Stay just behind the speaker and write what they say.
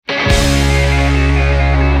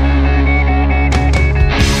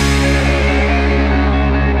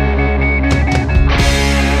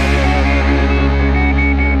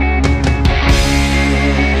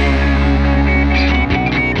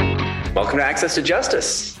Access to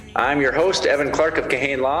Justice. I'm your host, Evan Clark of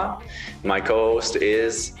Kahane Law. My co-host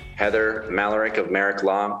is Heather Malarick of Merrick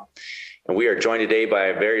Law. And we are joined today by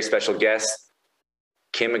a very special guest,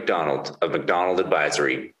 Kim McDonald of McDonald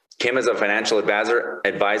Advisory. Kim is a financial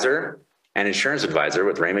advisor and insurance advisor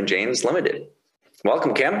with Raymond James Limited.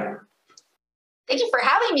 Welcome, Kim. Thank you for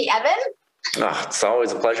having me, Evan. Oh, it's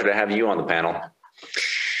always a pleasure to have you on the panel.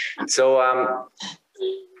 So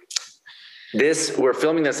we're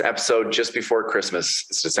filming this episode just before Christmas.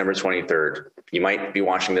 It's December 23rd. You might be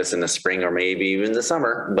watching this in the spring or maybe even the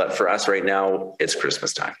summer, but for us right now, it's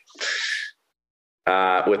Christmas time.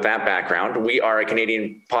 With that background, we are a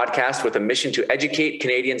Canadian podcast with a mission to educate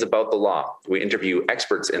Canadians about the law. We interview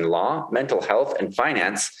experts in law, mental health, and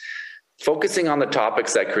finance, focusing on the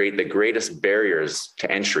topics that create the greatest barriers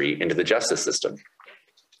to entry into the justice system.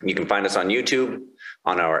 You can find us on YouTube,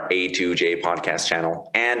 on our A2J podcast channel,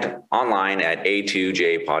 and online at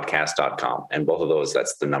a2jpodcast.com. And both of those,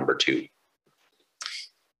 that's the number 2.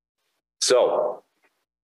 So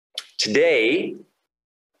today,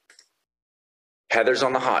 Heather's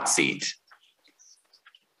on the hot seat.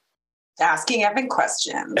 Asking Evan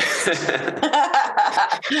questions.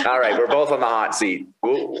 All right, we're both on the hot seat.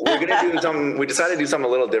 We're going to do something. We decided to do something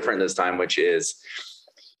a little different this time, which is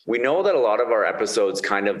we know that a lot of our episodes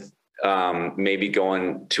kind of maybe go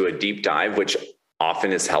into a deep dive, which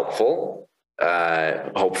often is helpful,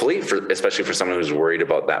 hopefully, especially for someone who's worried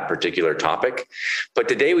about that particular topic. But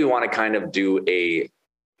today we want to kind of do a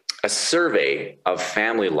survey of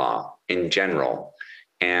family law in general,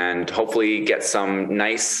 and hopefully get some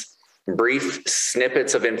nice brief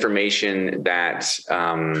snippets of information that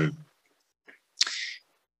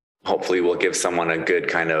hopefully will give someone a good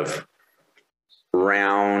kind of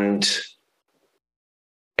round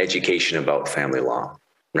education about family law.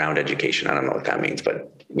 Round education. I don't know what that means,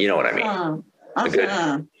 but you know what I mean.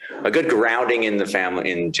 A good grounding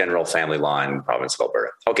in general family law in the province of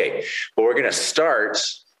Alberta. Okay, but we're going to start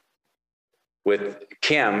with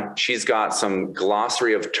Kim. She's got some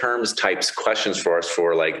glossary of terms types questions for us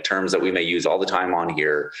for like terms that we may use all the time on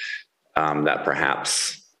here that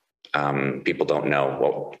perhaps people don't know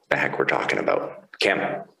what the heck we're talking about. Kim.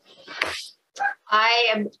 I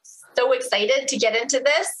am so excited to get into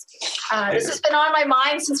this. This has been on my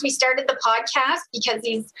mind since we started the podcast because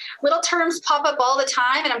these little terms pop up all the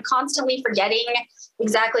time and I'm constantly forgetting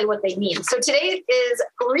exactly what they mean. So today is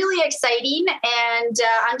really exciting and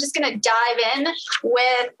I'm just going to dive in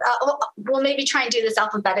with, we'll maybe try and do this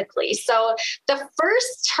alphabetically. So the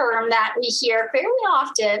first term that we hear fairly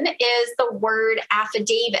often is the word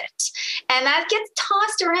affidavit. And that gets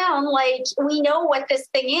tossed around like we know what this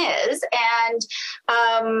thing is. And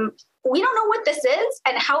we don't know what this is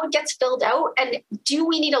and how it gets filled out. And do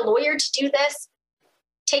we need a lawyer to do this?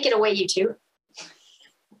 Take it away, you two.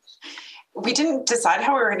 We didn't decide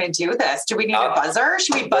how we were going to do this. Do we need a buzzer?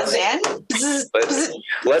 Should we buzz in?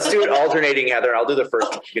 Let's do it alternating, Heather. I'll do the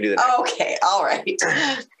first. You can do the next. Okay. All right.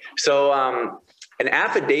 So an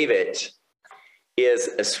affidavit is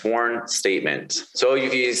a sworn statement. So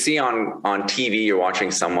if you see on TV, you're watching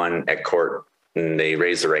someone at court and they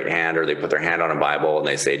raise the right hand or they put their hand on a Bible and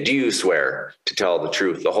they say, do you swear to tell the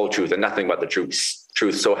truth, the whole truth, and nothing but the truth,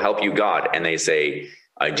 so help you God? And they say,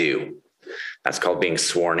 I do. That's called being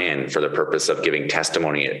sworn in for the purpose of giving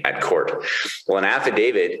testimony at court. Well, an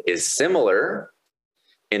affidavit is similar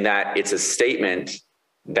in that it's a statement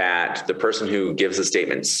that the person who gives the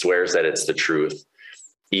statement swears that it's the truth,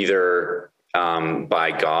 either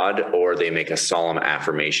by God or they make a solemn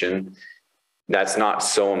affirmation. That's not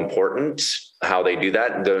so important how they do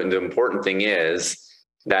that. The important thing is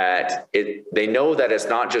that they know that it's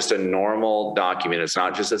not just a normal document. It's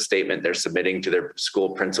not just a statement they're submitting to their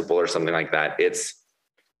school principal or something like that. It's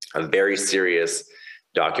a very serious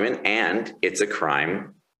document and it's a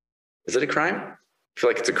crime. Is it a crime? I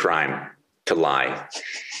feel like it's a crime to lie.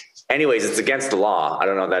 Anyways, it's against the law. I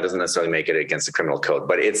don't know. That doesn't necessarily make it against the criminal code,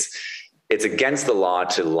 but it's against the law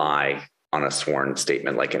to lie on a sworn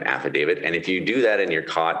statement like an affidavit. And if you do that and you're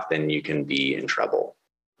caught, then you can be in trouble.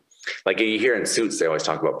 Like you hear in Suits, they always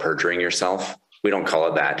talk about perjuring yourself. We don't call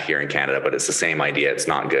it that here in Canada, but it's the same idea. It's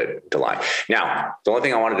not good to lie. Now, the only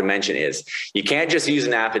thing I wanted to mention is you can't just use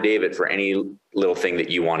an affidavit for any little thing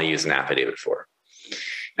that you want to use an affidavit for.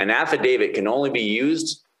 An affidavit can only be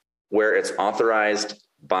used where it's authorized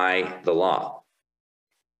by the law.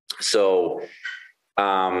 So,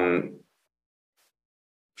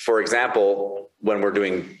 for example, when we're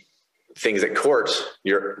doing things at court,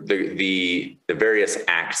 the various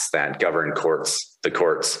acts that govern the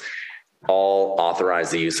courts all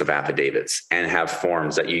authorize the use of affidavits and have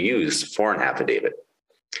forms that you use for an affidavit.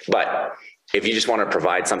 But if you just want to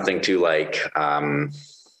provide something to like an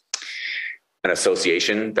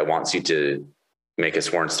association that wants you to make a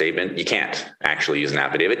sworn statement, you can't actually use an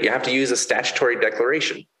affidavit. You have to use a statutory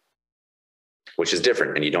declaration, which is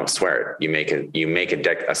different, and you don't swear it. You make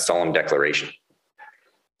a solemn declaration.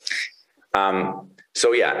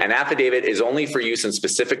 So yeah, an affidavit is only for use in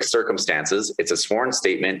specific circumstances. It's a sworn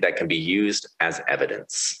statement that can be used as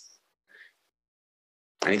evidence.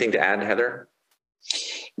 Anything to add, Heather?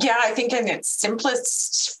 Yeah, I think in its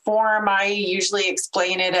simplest form, I usually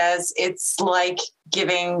explain it as it's like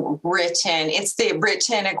it's the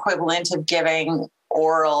written equivalent of giving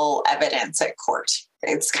oral evidence at court.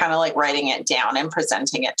 It's kind of like writing it down and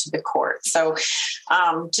presenting it to the court. So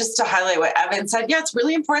just to highlight what Evan said, yeah, it's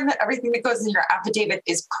really important that everything that goes in your affidavit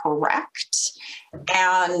is correct.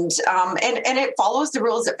 And it follows the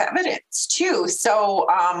rules of evidence too. So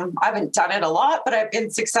I haven't done it a lot, but I've been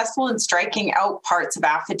successful in striking out parts of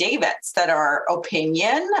affidavits that are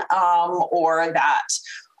opinion or that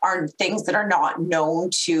are things that are not known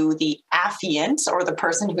to the affiant or the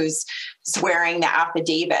person who's swearing the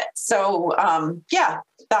affidavit. So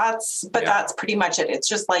that's pretty much it. It's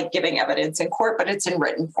just like giving evidence in court, but it's in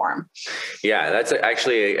written form. Yeah, that's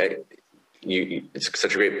actually it's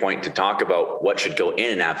such a great point to talk about what should go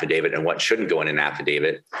in an affidavit and what shouldn't go in an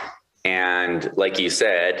affidavit. And like you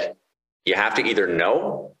said, you have to either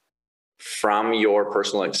know from your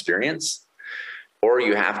personal experience, or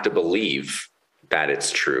you have to believe that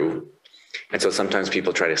it's true. And so sometimes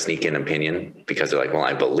people try to sneak in opinion because they're like, well,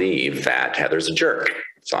 I believe that Heather's a jerk,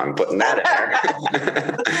 so I'm putting that in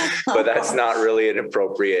there. But that's not really an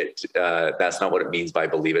appropriate, that's not what it means by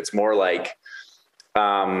believe. It's more like,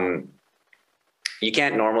 you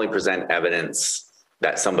can't normally present evidence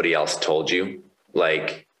that somebody else told you.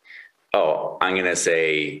 Like, oh, I'm going to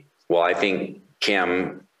say, well, I think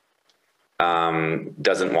Kim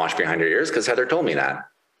doesn't wash behind her ears because Heather told me that.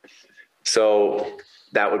 So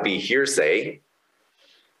that would be hearsay,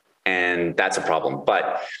 and that's a problem.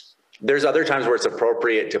 But there's other times where it's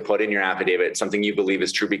appropriate to put in your affidavit something you believe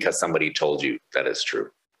is true because somebody told you that is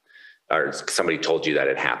true, or somebody told you that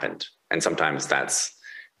it happened. And sometimes that's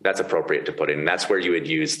appropriate to put in. That's where you would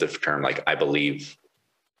use the term like, I believe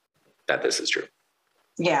that this is true.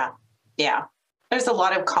 Yeah. Yeah. There's a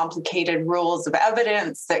lot of complicated rules of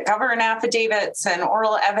evidence that govern affidavits and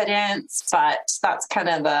oral evidence, but that's kind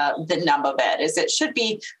of the nub of it, is it should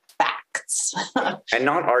be facts. And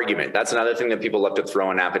not argument. That's another thing that people love to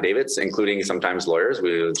throw in affidavits, including sometimes lawyers.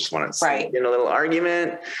 We just want to sneak in a little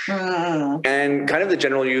argument. And kind of the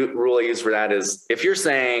general rule I use for that is if you're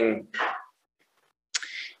saying,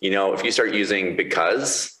 if you start using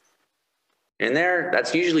because in there,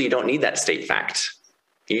 that's usually you don't need that state fact.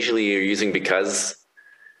 Usually you're using because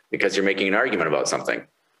you're making an argument about something.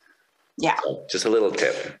 Yeah. So just a little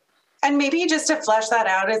tip. And maybe just to flesh that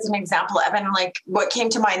out as an example, Evan, like what came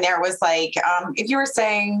to mind there was like, if you were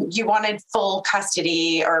saying you wanted full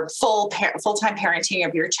custody or full-time parenting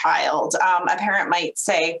of your child, a parent might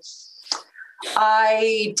say,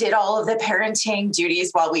 I did all of the parenting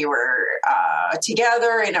duties while we were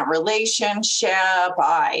together in a relationship.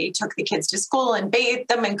 I took the kids to school and bathed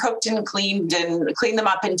them and cooked and cleaned them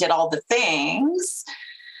up and did all the things.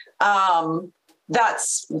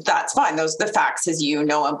 That's fine. Those are the facts as you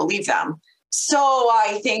know and believe them. So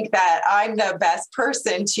I think that I'm the best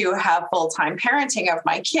person to have full-time parenting of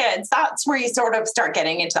my kids. That's where you sort of start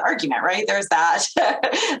getting into the argument, right? There's that,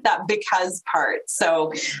 that because part.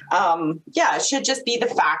 So it should just be the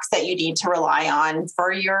facts that you need to rely on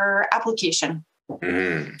for your application.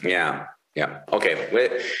 Mm-hmm. Yeah.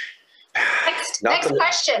 Okay. Next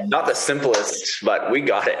question. Not the simplest, but we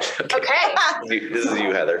got it. Okay. This is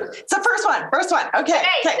you, Heather. It's the first one. Okay.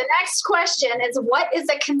 The next question is, what is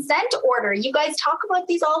a consent order? You guys talk about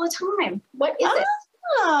these all the time. What is it?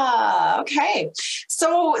 Okay.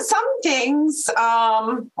 So some things,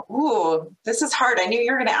 this is hard. I knew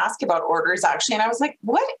you were going to ask about orders actually. And I was like,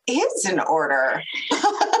 what is an order?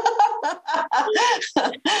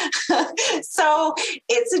 So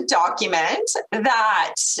it's a document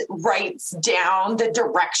that writes down the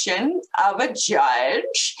direction of a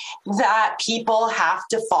judge that people have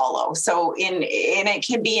to follow. So and it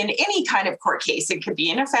can be in any kind of court case. It could be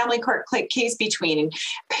in a family court case between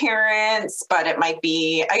parents, but it might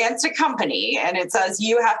be against a company, and it says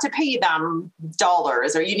you have to pay them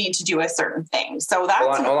dollars or you need to do a certain thing. So that's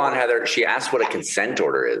hold on, Heather. She asked what a consent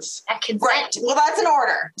order is. A consent. Right. Well, that's an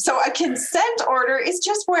order. So a a consent order is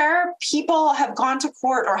just where people have gone to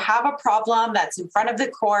court or have a problem that's in front of the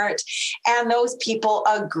court, and those people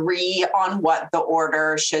agree on what the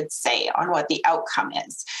order should say, on what the outcome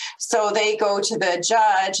is. So they go to the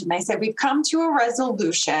judge and they say, we've come to a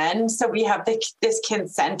resolution, so we have this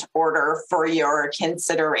consent order for your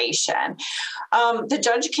consideration. The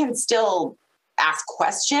judge can still ask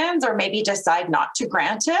questions or maybe decide not to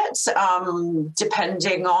grant it,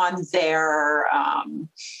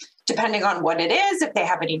 depending on what it is, if they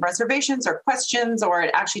have any reservations or questions, or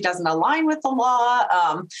it actually doesn't align with the law.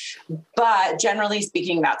 But generally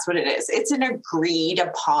speaking, that's what it is. It's an agreed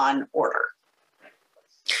upon order.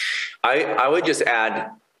 I would just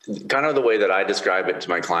add, kind of the way that I describe it to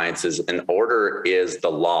my clients is an order is the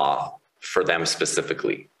law for them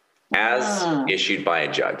specifically, as issued by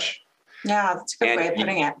a judge. Yeah, that's a good way of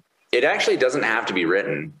putting it. It actually doesn't have to be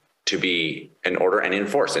written to be an order and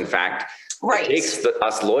enforced. In fact, right. It takes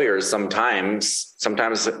us lawyers sometimes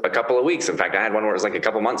a couple of weeks. In fact, I had one where it was like a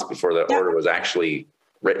couple months before the order was actually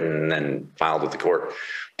written and then filed with the court.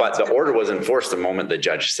 But the order was enforced the moment the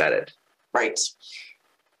judge said it. Right.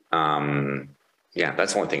 Yeah,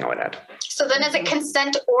 that's the only thing I would add. So then is a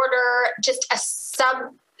consent order just a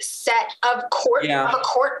subset of court of a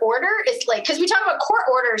court order? It's like, because we talk about court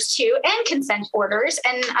orders too and consent orders,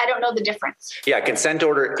 and I don't know the difference. Yeah, consent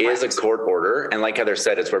order is a court order, and like Heather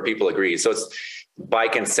said, it's where people agree. So it's by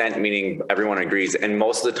consent, meaning everyone agrees. And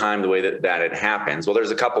most of the time, the way that it happens, well,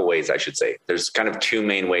 there's a couple ways, I should say. There's kind of two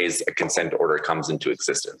main ways a consent order comes into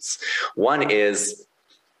existence. One is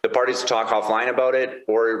the parties talk offline about it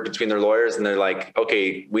or between their lawyers, and they're like,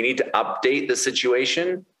 okay, we need to update the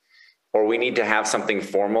situation, or we need to have something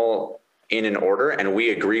formal in an order, and we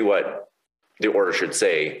agree what the order should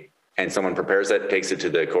say, and someone prepares it, takes it to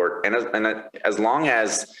the court. And as long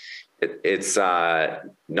as it's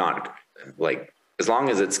not like, as long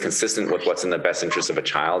as it's consistent with what's in the best interest of a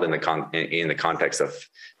child in the context of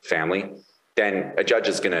family, then a judge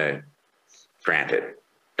is going to grant it.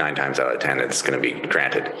 9 times out of 10, it's going to be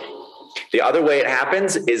granted. The other way it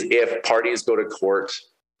happens is if parties go to court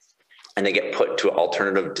and they get put to an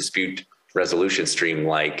alternative dispute resolution stream,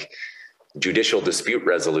 like judicial dispute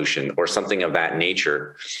resolution or something of that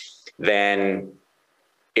nature, then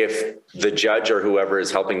if the judge or whoever is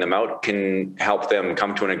helping them out can help them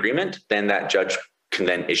come to an agreement, then that judge can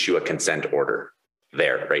then issue a consent order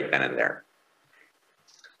there, right then and there.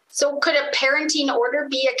 So could a parenting order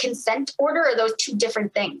be a consent order, or are those two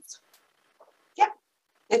different things? Yeah,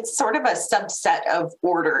 it's sort of a subset of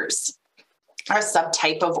orders, or a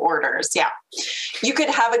subtype of orders. Yeah. You could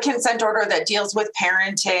have a consent order that deals with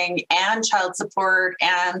parenting and child support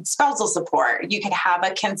and spousal support. You could have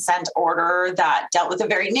a consent order that dealt with a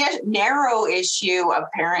very narrow issue of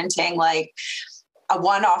parenting, like a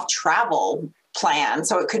one-off travel plan.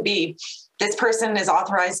 So it could be, this person is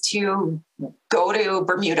authorized to go to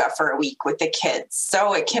Bermuda for a week with the kids.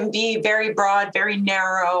 So it can be very broad, very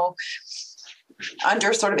narrow,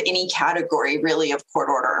 under sort of any category really of court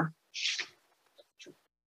order.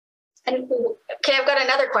 And okay, I've got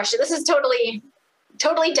another question. This is totally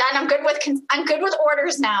done. I'm good with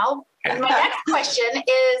orders now. And my next question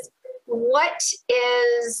is, what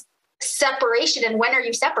is separation, and when are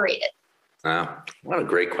you separated? What a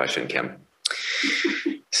great question, Kim.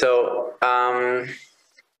 So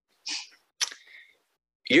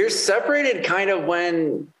you're separated kind of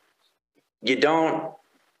when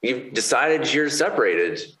you've decided you're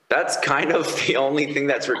separated. That's kind of the only thing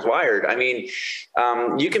that's required. I mean,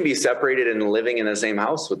 you can be separated and living in the same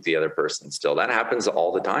house with the other person still. That happens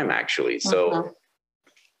all the time, actually. So,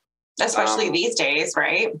 especially these days,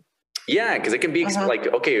 right? Yeah, because it can be like,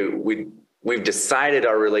 okay, we've decided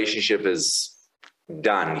our relationship is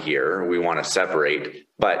done here. We want to separate,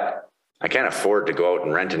 but I can't afford to go out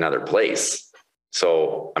and rent another place.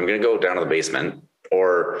 So I'm going to go down to the basement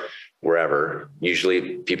or wherever.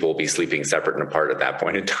 Usually people will be sleeping separate and apart at that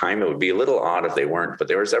point in time. It would be a little odd if they weren't, but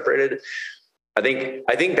they were separated. I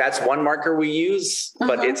think that's one marker we use,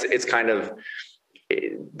 but it's kind of,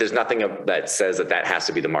 there's nothing that says that has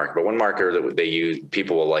to be the marker. But one marker that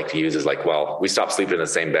people will like to use is like, well, we stopped sleeping in the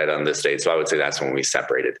same bed on this date. So I would say that's when we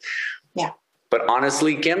separated. Yeah. But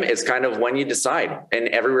honestly, Kim, it's kind of when you decide, and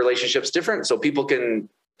every relationship's different. So people can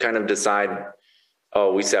kind of decide,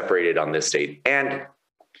 oh, we separated on this date. And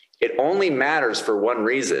it only matters for one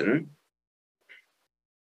reason.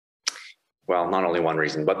 Well, not only one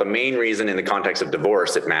reason, but the main reason in the context of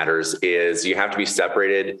divorce it matters is you have to be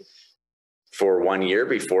separated for 1 year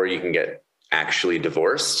before you can get actually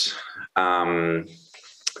divorced.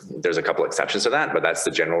 There's a couple exceptions to that, but that's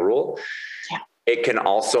the general rule. Yeah. It can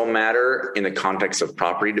also matter in the context of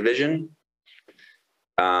property division.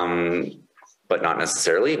 but not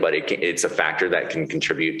necessarily, but it's a factor that can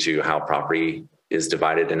contribute to how property is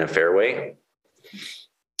divided in a fair way.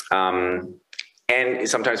 And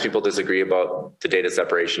sometimes people disagree about the data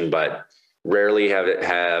separation, but rarely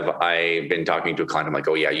have I been talking to a client. I'm like,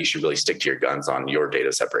 oh yeah, you should really stick to your guns on your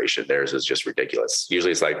data separation. Theirs is just ridiculous.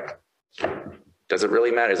 Usually it's like, does it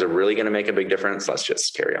really matter? Is it really going to make a big difference? Let's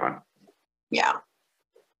just carry on. Yeah.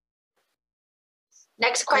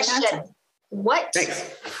 Next question. What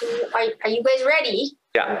Thanks. are you guys ready?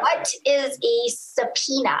 Yeah. What is a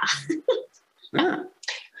subpoena?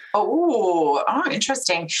 Oh,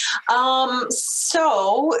 interesting.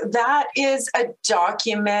 So that is a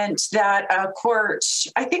document that I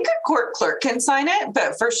think a court clerk can sign it,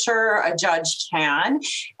 but for sure a judge can.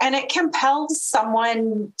 And it compels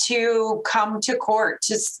someone to come to court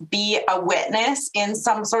to be a witness in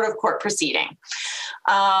some sort of court proceeding.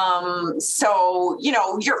 So,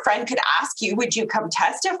 your friend could ask you, would you come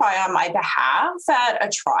testify on my behalf at a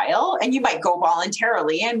trial? And you might go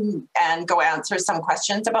voluntarily and go answer some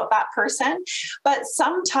questions about that person. But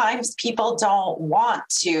sometimes people don't want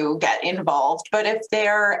to get involved. But if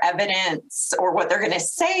their evidence or what they're going to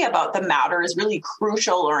say about the matter is really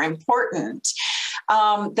crucial or important,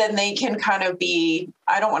 then they can kind of they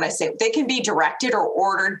can be directed or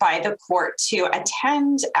ordered by the court to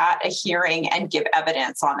attend at a hearing and give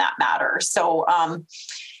evidence on that matter. So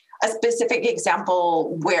a specific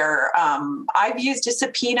example where I've used a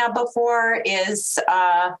subpoena before is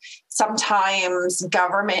sometimes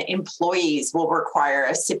government employees will require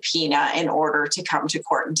a subpoena in order to come to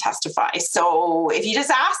court and testify. So if you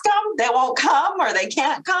just ask them, they won't come or they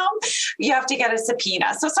can't come. You have to get a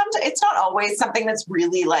subpoena. So sometimes it's not always something that's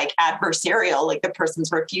really like adversarial, like the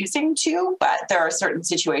person's refusing to, but there are certain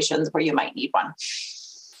situations where you might need one.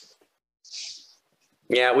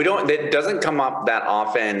 Yeah, it doesn't come up that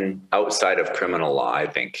often outside of criminal law, I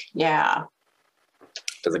think. Yeah.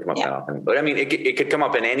 It doesn't come up that often. But I mean, it could come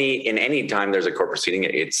up in any time there's a court proceeding.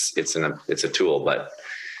 It's a tool, but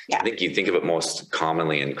I think you think of it most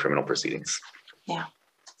commonly in criminal proceedings. Yeah.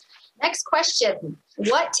 Next question.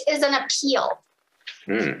 What is an appeal?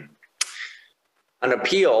 An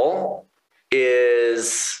appeal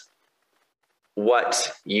is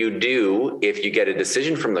what you do if you get a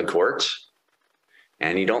decision from the court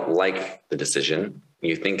and you don't like the decision,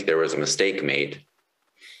 you think there was a mistake made,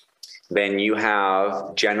 then you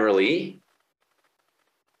have generally,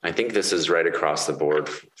 I think this is right across the board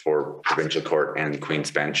for provincial court and Queen's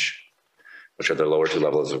Bench, which are the lower two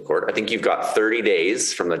levels of court. I think you've got 30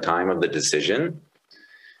 days from the time of the decision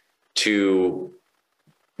to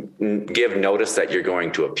give notice that you're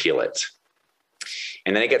going to appeal it.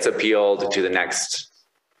 And then it gets appealed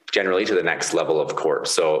generally to the next level of court.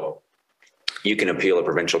 So you can appeal a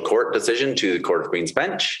provincial court decision to the Court of Queen's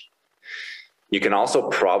Bench. You can also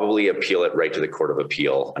probably appeal it right to the Court of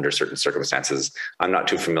Appeal under certain circumstances. I'm not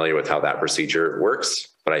too familiar with how that procedure works,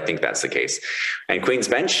 but I think that's the case. And Queen's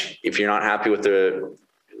Bench, if you're not happy with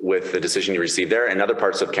the decision you received there, in other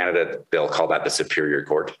parts of Canada, they'll call that the Superior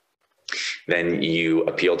Court. Then you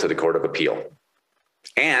appeal to the Court of Appeal.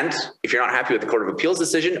 And if you're not happy with the Court of Appeal's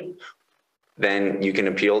decision, then you can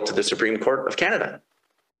appeal to the Supreme Court of Canada.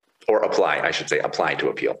 Or apply to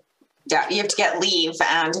appeal. Yeah, you have to get leave.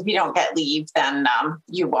 And if you don't get leave, then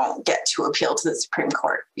you won't get to appeal to the Supreme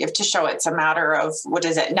Court. You have to show it's a matter of,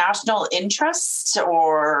 national interest,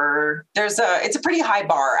 or it's a pretty high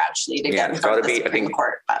bar actually to get in front of the Supreme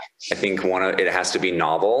Court. But I think it has to be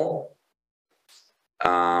novel.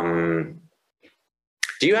 Do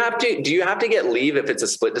you have to get leave if it's a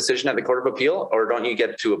split decision at the Court of Appeal, or don't you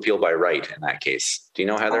get to appeal by right in that case? Do you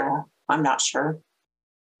know, Heather? I'm not sure.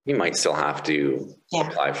 You might still have to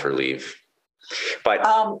apply for leave. But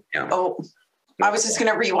I was just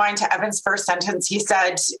going to rewind to Evan's first sentence. He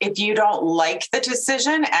said, if you don't like the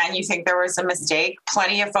decision and you think there was a mistake,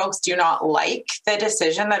 plenty of folks do not like the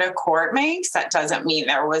decision that a court makes. That doesn't mean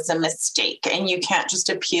there was a mistake. And you can't just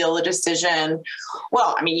appeal a decision.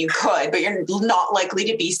 Well, I mean, you could, but you're not likely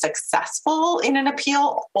to be successful in an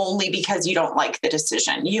appeal only because you don't like the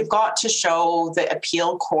decision. You've got to show the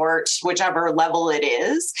appeal court, whichever level it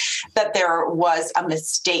is, that there was a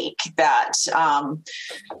mistake that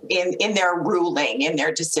in their ruling, in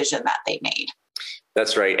their decision that they made.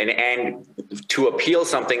 That's right. And to appeal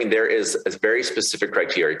something, there is a very specific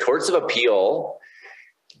criteria. Courts of appeal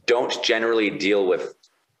don't generally deal with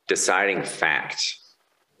deciding fact.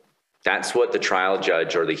 That's what the trial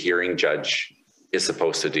judge or the hearing judge is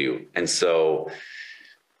supposed to do. And so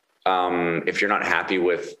if you're not happy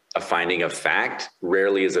with a finding of fact,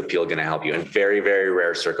 rarely is appeal going to help you. In very, very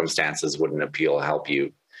rare circumstances would an appeal help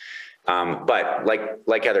you. But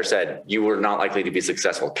like Heather said, you were not likely to be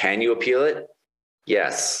successful. Can you appeal it?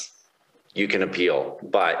 Yes, you can appeal,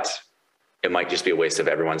 but it might just be a waste of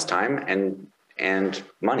everyone's time and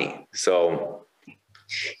money. So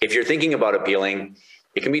if you're thinking about appealing,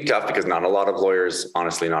 it can be tough because not a lot of lawyers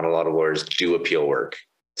do appeal work.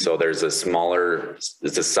 So it's a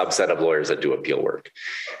subset of lawyers that do appeal work.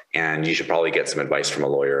 And you should probably get some advice from a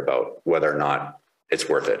lawyer about whether or not it's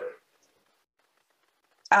worth it.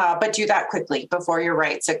 But do that quickly before your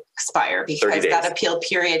rights expire, because that appeal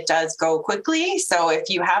period does go quickly. So if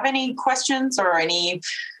you have any questions or any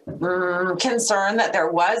concern that there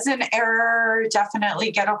was an error,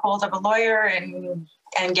 definitely get a hold of a lawyer and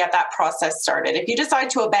get that process started. If you decide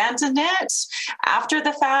to abandon it after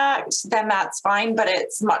the fact, then that's fine, but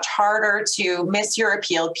it's much harder to miss your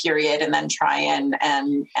appeal period and then try and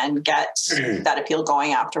get that appeal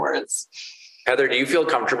going afterwards. Heather, do you feel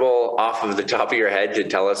comfortable off of the top of your head to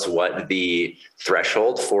tell us what the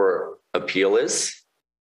threshold for appeal is?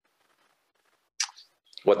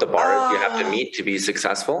 What the bar is you have to meet to be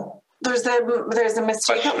successful? There's a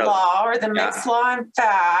mistake of law or the mixed law in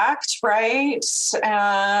fact, right?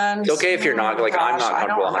 And it's okay if you're not I'm not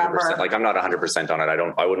comfortable 100%. Like I'm not 100% on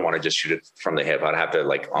it. I wouldn't want to just shoot it from the hip. I'd have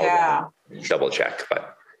to double check.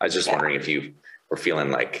 But I was just wondering if you were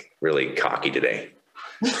feeling like really cocky today.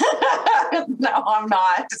 No, I'm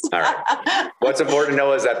not. All right. What's important to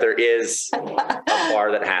know is that there is a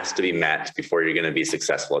bar that has to be met before you're going to be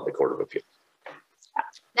successful at the Court of Appeal.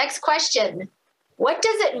 Next question. What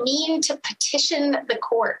does it mean to petition the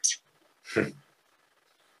court?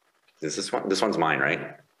 This one's mine,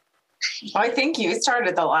 right? I think you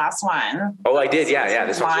started the last one. Oh, I did. Yeah.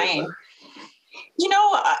 This one's mine. You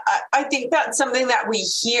know, I think that's something that we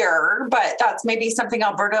hear, but that's maybe something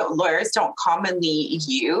Alberta lawyers don't commonly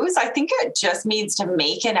use. I think it just means to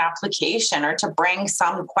make an application or to bring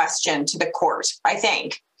some question to the court, I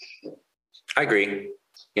think. I agree.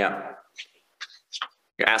 Yeah.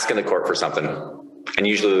 You're asking the court for something. And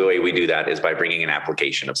usually the way we do that is by bringing an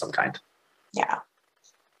application of some kind. Yeah.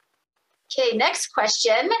 Okay, next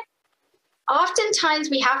question. Oftentimes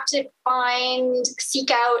we have to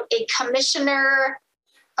seek out a commissioner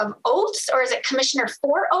of oaths, or is it commissioner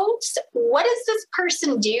for oaths? What does this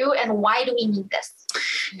person do and why do we need this?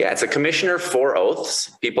 Yeah, it's a commissioner for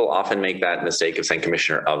oaths. People often make that mistake of saying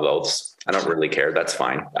commissioner of oaths. I don't really care. That's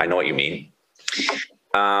fine. I know what you mean.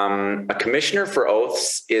 A commissioner for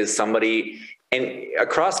oaths is somebody, and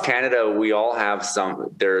across Canada, we all have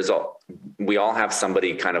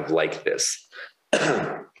somebody kind of like this.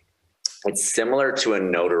 It's similar to a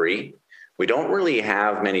notary. We don't really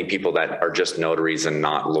have many people that are just notaries and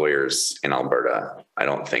not lawyers in Alberta, I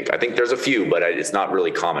don't think. I think there's a few, but it's not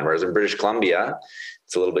really common. Whereas in British Columbia,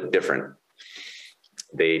 it's a little bit different.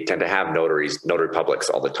 They tend to have notary publics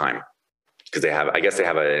all the time because they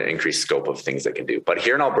have an increased scope of things they can do. But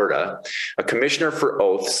here in Alberta, a commissioner for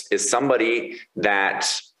oaths is somebody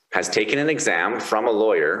that has taken an exam from a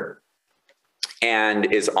lawyer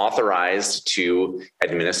and is authorized to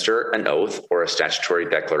administer an oath or a statutory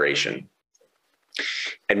declaration.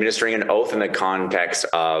 Administering an oath in the context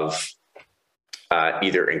of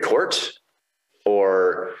either in court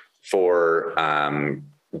or for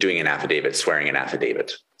doing an affidavit, swearing an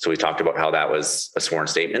affidavit. So we talked about how that was a sworn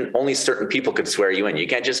statement. Only certain people could swear you in. You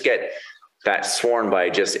can't just get that sworn by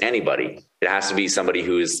just anybody. It has to be somebody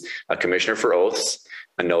who's a commissioner for oaths,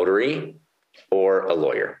 a notary, or a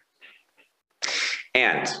lawyer.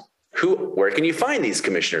 And where can you find these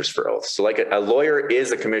commissioners for oaths? So like a lawyer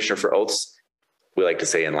is a commissioner for oaths. We like to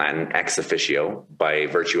say in Latin, ex officio, by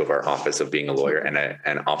virtue of our office of being a lawyer and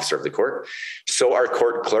an officer of the court. So are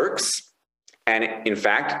court clerks. And in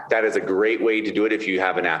fact, that is a great way to do it. If you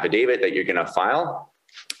have an affidavit that you're going to file,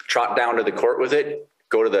 trot down to the court with it,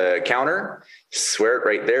 go to the counter, swear it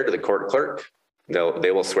right there to the court clerk.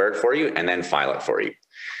 They will swear it for you and then file it for you.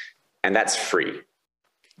 And that's free.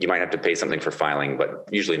 You might have to pay something for filing, but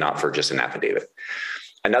usually not for just an affidavit.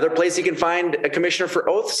 Another place you can find a commissioner for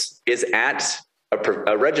oaths is at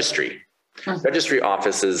a registry. Registry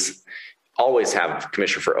offices always have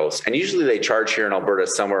commissioner for oaths, and usually they charge here in Alberta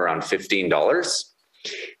somewhere around $15.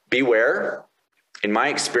 Beware, in my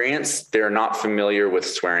experience, they're not familiar with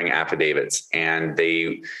swearing affidavits, and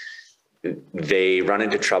they run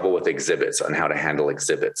into trouble with exhibits on how to handle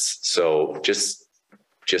exhibits. So just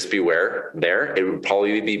beware there. It would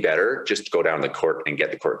probably be better just to go down to the court and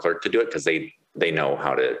get the court clerk to do it because they know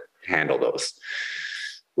how to handle those.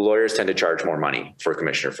 Lawyers tend to charge more money for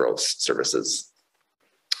commissioner for oaths services.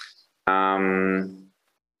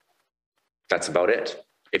 That's about it.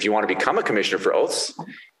 If you want to become a commissioner for oaths,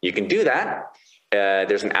 you can do that.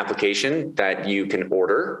 There's an application that you can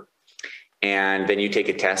order And then you take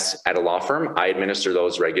a test at a law firm. I administer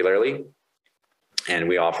those regularly. And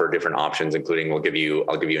we offer different options, including I'll give you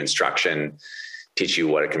instruction, teach you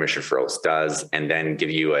what a commissioner for oaths does, and then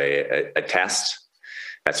give you a test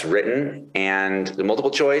that's written and the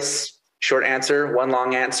multiple choice, short answer, one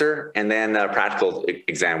long answer, and then a practical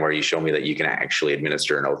exam where you show me that you can actually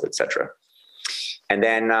administer an oath, etc. And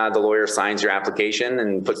then the lawyer signs your application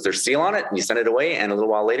and puts their seal on it, and you send it away. And a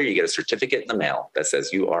little while later, you get a certificate in the mail that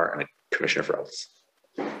says you are a commissioner for oaths.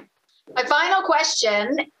 My final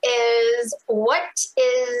question is what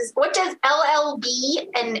does LLB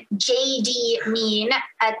and JD mean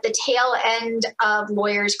at the tail end of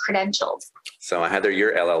lawyers' credentials? So Heather,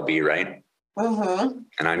 you're LLB, right? Mm-hmm.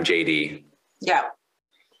 And I'm JD. Yeah.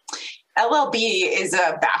 LLB is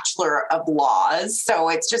a Bachelor of Laws. So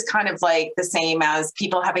it's just kind of like the same as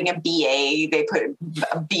people having a BA. They put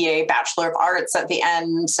a BA, Bachelor of Arts, at the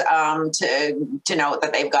end to denote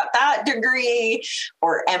that they've got that degree,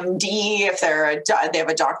 or MD if they have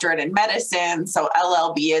a doctorate in medicine. So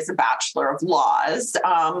LLB is a Bachelor of Laws.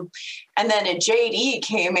 And then a JD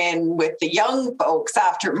came in with the young folks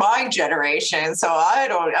after my generation. So I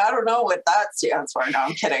don't know what that stands for. No,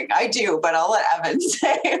 I'm kidding. I do, but I'll let Evan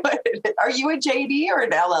say. Are you a JD or an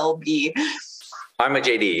LLB? I'm a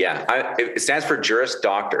JD, yeah. It stands for Juris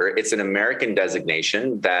Doctor. It's an American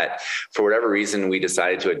designation that, for whatever reason, we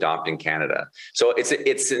decided to adopt in Canada. So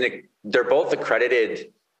they're both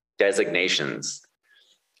accredited designations.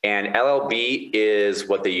 And LLB is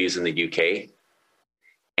what they use in the UK.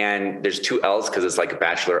 And there's two L's because it's like a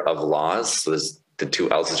Bachelor of Laws. So there's the two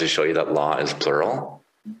L's to show you that law is plural.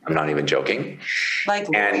 I'm not even joking. Like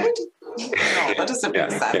Lloyd? No, that doesn't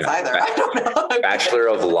make sense either. I don't know. Bachelor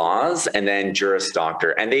of Laws and then Juris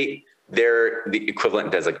Doctor. And they're the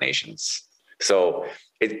equivalent designations. So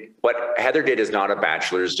what Heather did is not a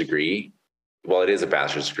bachelor's degree. Well, it is a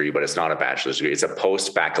bachelor's degree, but it's not a bachelor's degree. It's a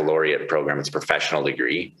post-baccalaureate program. It's a professional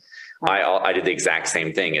degree. I did the exact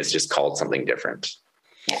same thing. It's just called something different.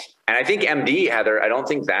 Yeah. And I think MD, Heather, I don't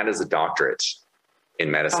think that is a doctorate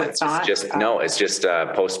in medicine. Oh, it's not? It's just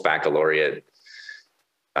a post-baccalaureate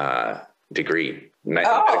degree,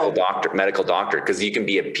 medical doctor, because you can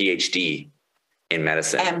be a PhD in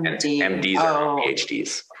medicine. MD. And MDs are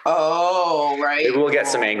PhDs. Oh, right. Maybe we'll get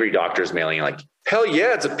some angry doctors mailing like, hell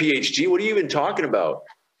yeah, it's a PhD. What are you even talking about?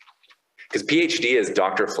 Because PhD is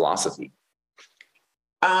Doctor of Philosophy.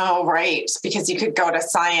 Oh, right. Because you could go to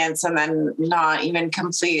science and then not even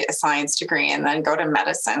complete a science degree and then go to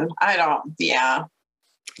medicine.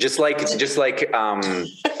 Just like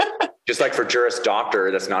for Juris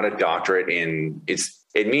Doctor, that's not a doctorate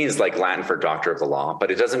it means like Latin for doctor of the law,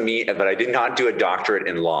 but it doesn't mean, but I did not do a doctorate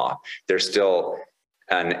in law. They're still,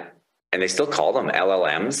 and they still call them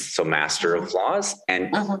LLMs. So Master of Laws.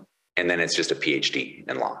 And then it's just a PhD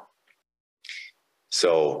in law.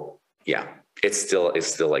 So yeah. It's still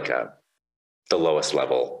like the lowest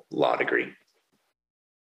level law degree.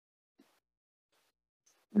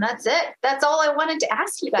 And that's it. That's all I wanted to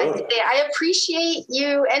ask you guys today. I appreciate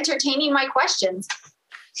you entertaining my questions.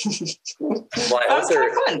 Well, That's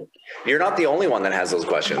kind of fun. You're not the only one that has those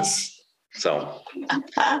questions. So,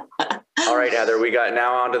 all right, Heather, we got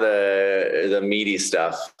now onto the meaty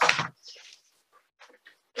stuff.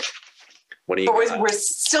 What do you? But we're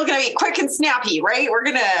still going to be quick and snappy, right? We're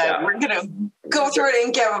gonna go through it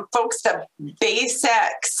and give folks the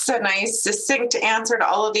basics, a nice succinct answer to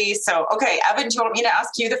all of these. So, okay, Evan, do you want me to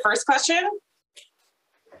ask you the first question?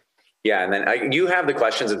 Yeah, and then you have the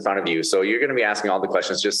questions in front of you, so you're going to be asking all the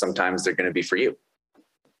questions. Just sometimes they're going to be for you.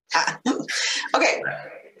 Okay.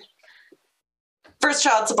 First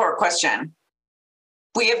child support question.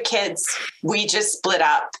 We have kids. We just split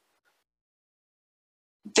up.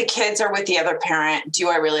 The kids are with the other parent. Do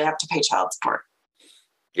I really have to pay child support?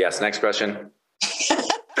 Yes. Next question.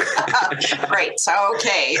 Great.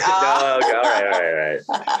 Okay. All right.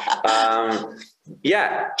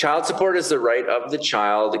 Yeah. Child support is the right of the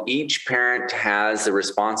child. Each parent has the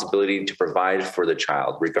responsibility to provide for the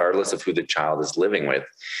child, regardless of who the child is living with.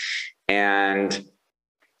 And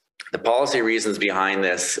the policy reasons behind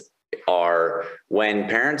this are when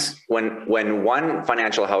one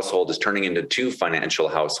financial household is turning into two financial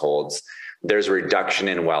households, there's a reduction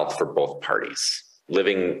in wealth for both parties.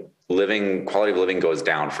 Quality of living goes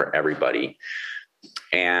down for everybody.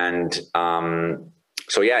 And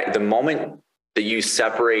so, yeah, the moment that you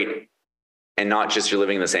separate, and not just you're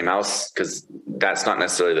living in the same house, because that's not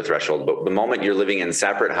necessarily the threshold, but the moment you're living in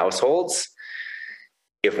separate households,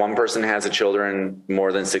 if one person has a children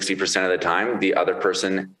more than 60% of the time, the other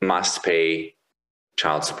person must pay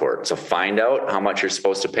child support. So find out how much you're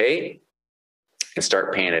supposed to pay and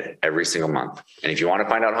start paying it every single month. And if you want to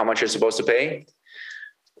find out how much you're supposed to pay,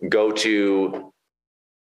 do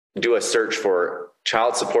a search for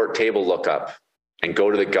child support table lookup and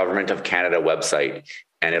go to the Government of Canada website,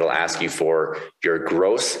 and it'll ask you for your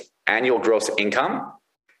annual gross income.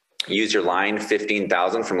 Use your line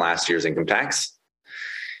 15,000 from last year's income tax.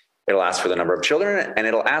 It'll ask for the number of children, and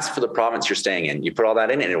it'll ask for the province you're staying in. You put all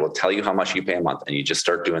that in and it will tell you how much you pay a month, and you just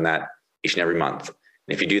start doing that each and every month.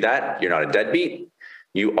 And if you do that, you're not a deadbeat.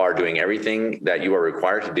 You are doing everything that you are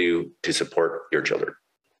required to do to support your children.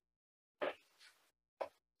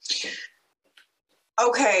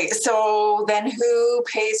 Okay, so then who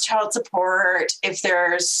pays child support if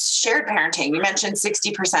there's shared parenting? You mentioned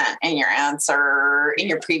 60% in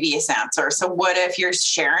your previous answer. So what if you're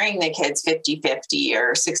sharing the kids 50-50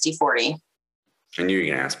 or 60-40? I knew you were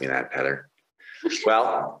going to ask me that, Heather.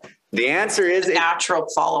 Well, the answer is... Natural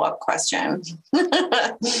follow-up question.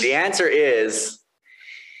 The answer is,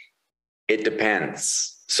 it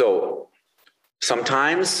depends. So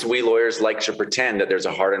sometimes we lawyers like to pretend that there's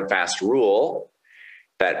a hard and fast rule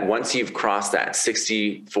that once you've crossed that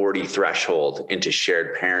 60-40 threshold into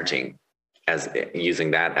shared parenting, as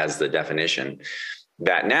using that as the definition,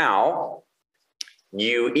 that now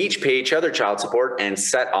you each pay each other child support and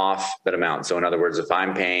set off that amount. So in other words, if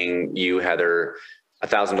I'm paying you, Heather,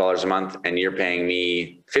 $1,000 a month and you're paying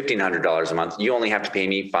me $1,500 a month, you only have to pay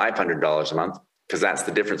me $500 a month, because that's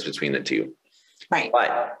the difference between the two. Right.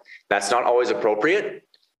 But that's not always appropriate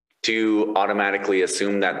to automatically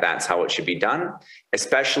assume that that's how it should be done,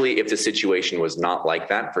 especially if the situation was not like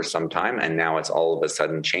that for some time and now it's all of a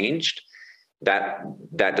sudden changed. That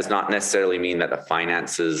does not necessarily mean that the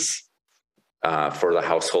finances for the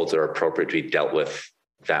households are appropriate to be dealt with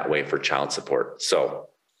that way for child support. So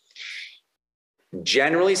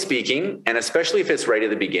generally speaking, and especially if it's right at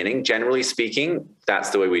the beginning, generally speaking, that's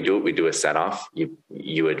the way we do it. We do a set off.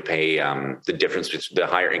 You would pay the difference. The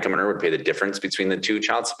higher income earner would pay the difference between the two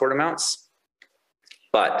child support amounts.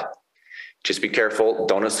 But just be careful.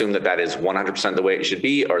 Don't assume that is 100% the way it should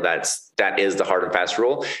be, or that is the hard and fast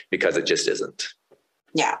rule, because it just isn't.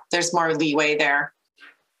 Yeah, there's more leeway there.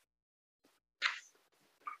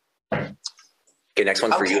 Okay, next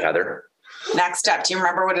one for you, Heather. Next up, do you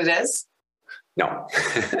remember what it is? No.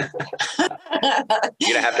 You're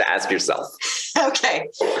gonna have to ask yourself. Okay.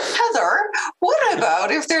 Heather, what about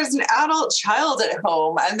if there's an adult child at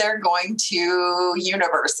home and they're going to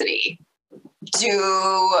university?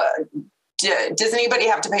 Does anybody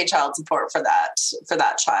have to pay child support for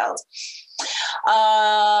that child?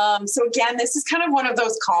 So again, this is kind of one of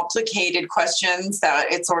those complicated questions that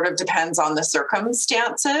it sort of depends on the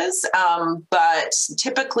circumstances. But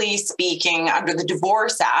typically speaking, under the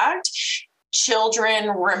Divorce Act, children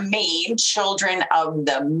remain children of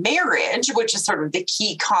the marriage, which is sort of the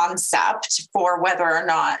key concept for whether or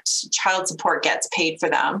not child support gets paid for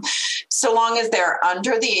them, so long as they're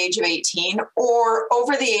under the age of 18 or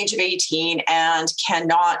over the age of 18 and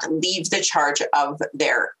cannot leave the charge of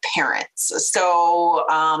their parents. So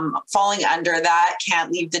falling under that,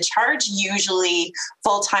 can't leave the charge, usually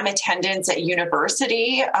full-time attendance at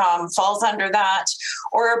university falls under that,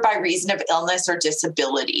 or by reason of illness or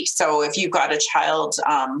disability. So if you've got a child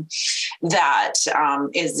that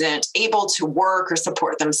isn't able to work or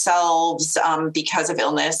support themselves because of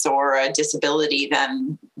illness or a disability,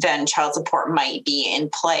 then child support might be in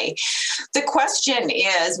play. The question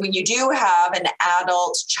is, when you do have an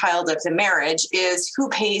adult child of the marriage, is who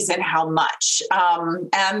pays and how much?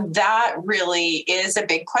 And that really is a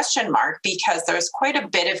big question mark, because there's quite a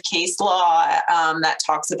bit of case law that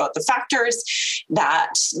talks about the factors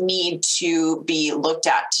that need to be looked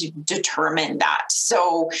at to determine that.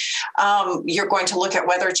 So you're going to look at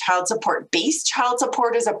whether based child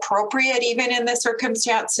support is appropriate even in the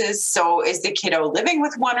circumstances. So is the kiddo living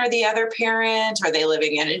with one or the other parent? Are they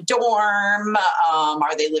living in a dorm?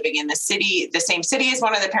 Are they living in the same city as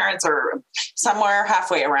one of the parents, or somewhere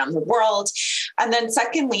halfway around the world? And then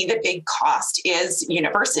secondly, the big cost is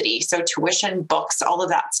university. So tuition, books, all of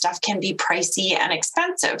that stuff can be pricey and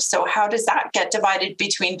expensive. So how does that get divided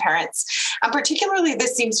between parents? And particularly,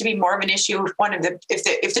 this seems to be more of an issue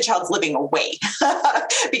if the child's living away,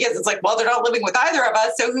 because it's like, well, they're not living with either of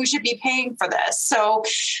us, so who should be paying for this? So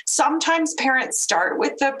sometimes parents start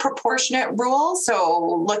with the proportionate rule,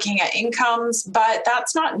 so looking at incomes, but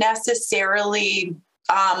that's not necessarily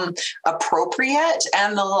appropriate,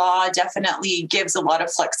 and the law definitely gives a lot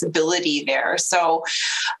of flexibility there. So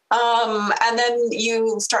and then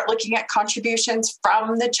you start looking at contributions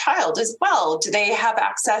from the child as well. Do they have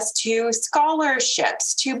access to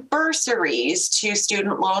scholarships, to bursaries, to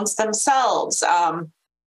student loans themselves?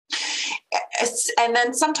 And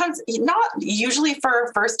then sometimes, not usually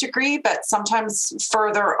for first degree, but sometimes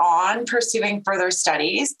further on pursuing further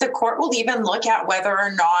studies, the court will even look at whether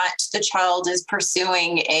or not the child is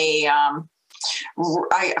pursuing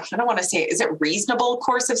I don't want to say, is it reasonable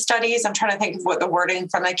course of studies? I'm trying to think of what the wording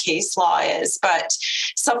from the case law is, but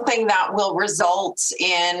something that will result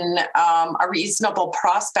in a reasonable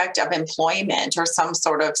prospect of employment or some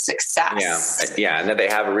sort of success. Yeah. And that they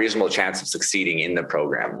have a reasonable chance of succeeding in the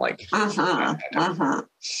program. Like,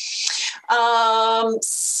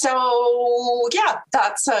 so yeah,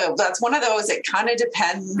 that's one of those, it kind of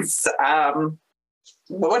depends.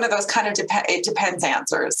 One of those kind of it depends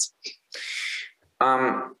answers.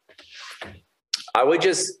 I would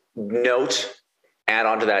just add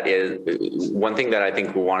on to that is one thing that I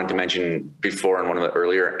think we wanted to mention before in one of the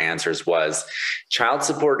earlier answers was child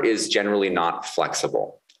support is generally not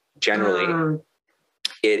flexible. Generally,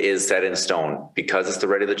 it is set in stone because it's the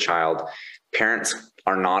right of the child. Parents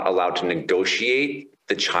are not allowed to negotiate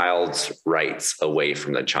the child's rights away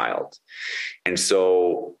from the child. And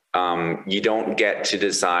so you don't get to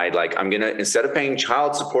decide, like, I'm going to, instead of paying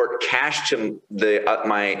child support cash to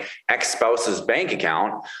my ex-spouse's bank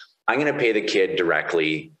account, I'm going to pay the kid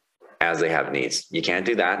directly as they have needs. You can't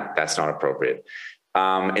do that. That's not appropriate.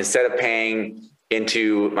 Instead of paying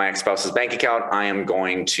into my ex-spouse's bank account, I am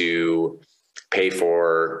going to pay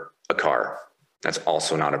for a car. That's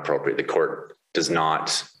also not appropriate. The court is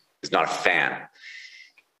not a fan.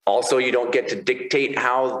 Also, you don't get to dictate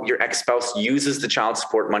how your ex-spouse uses the child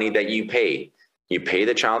support money that you pay. You pay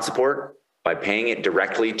the child support by paying it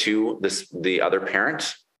directly to the other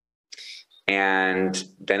parent. And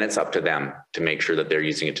then it's up to them to make sure that they're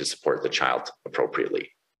using it to support the child appropriately.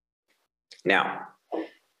 Now,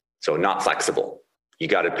 so not flexible. You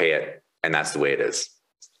got to pay it, and that's the way it is.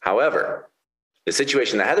 However, the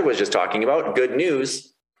situation that Heather was just talking about, good news.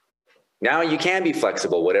 Now you can be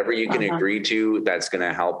flexible, whatever you can agree to that's going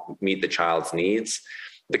to help meet the child's needs.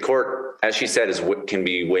 The court, as she said, can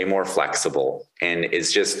be way more flexible, and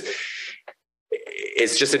it's just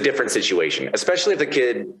a different situation, especially if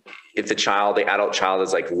the adult child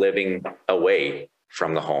is like living away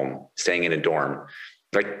from the home, staying in a dorm.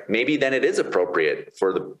 Like maybe then it is appropriate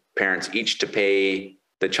for the parents each to pay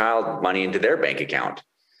the child money into their bank account.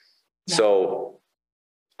 Yeah. So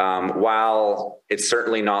while it's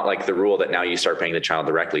certainly not like the rule that now you start paying the child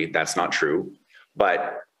directly, that's not true,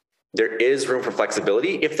 but there is room for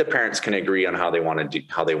flexibility if the parents can agree on how they want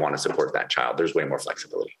to support that child. There's way more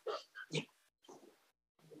flexibility.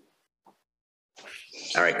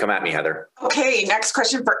 All right, come at me, Heather. Okay, next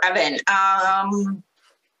question for Evan.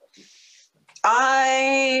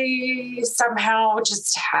 I somehow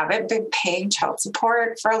just haven't been paying child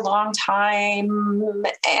support for a long time,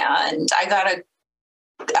 and I got a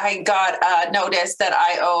notice that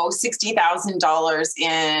I owe $60,000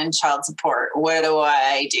 in child support. What do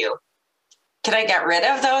I do? Can I get rid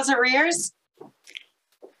of those arrears?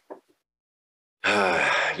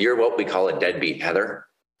 You're what we call a deadbeat, Heather.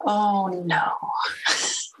 Oh no.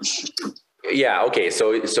 Yeah. Okay.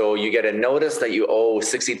 So you get a notice that you owe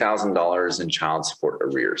 $60,000 in child support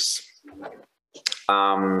arrears.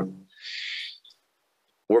 We're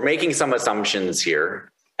making some assumptions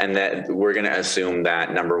here. And that we're going to assume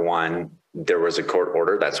that, number one, there was a court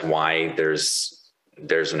order. That's why there's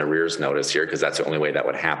an arrears notice here, because that's the only way that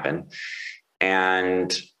would happen.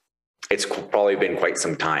 And it's probably been quite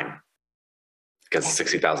some time, because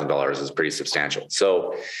 $60,000 is pretty substantial.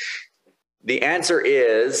 So the answer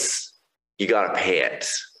is you got to pay it.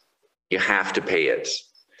 You have to pay it.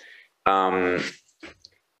 And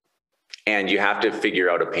you have to figure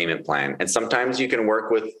out a payment plan. And sometimes you can work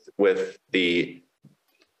with the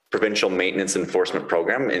provincial maintenance enforcement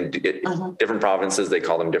program. In different provinces, they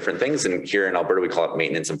call them different things. And here in Alberta, we call it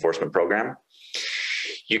maintenance enforcement program.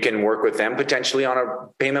 You can work with them potentially on a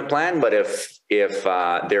payment plan, but if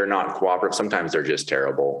they're not cooperative, sometimes they're just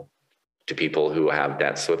terrible to people who have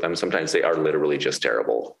debts with them. Sometimes they are literally just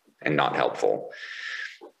terrible and not helpful.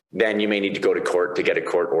 Then you may need to go to court to get a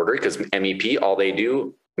court order, because MEP,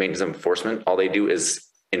 maintenance enforcement, all they do is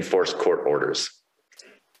enforce court orders.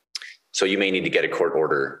 So you may need to get a court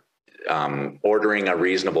order ordering a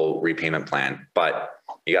reasonable repayment plan, but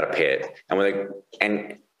you got to pay it.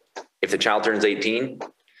 And if the child turns 18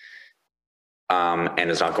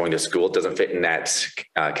 and is not going to school, it doesn't fit in that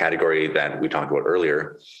category that we talked about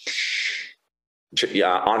earlier.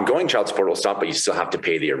 Ongoing child support will stop, but you still have to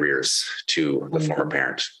pay the arrears to the former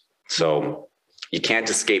parent. So you can't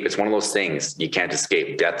escape. It's one of those things you can't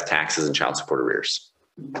escape: death, taxes, and child support arrears.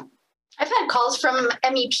 I've had calls from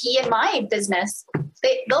MEP in my business.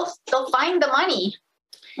 They'll find the money.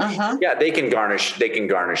 Yeah, they can garnish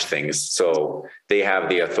things. So they have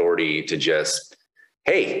the authority to just,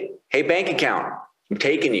 hey, bank account, I'm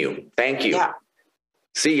taking you. Thank you. Yeah.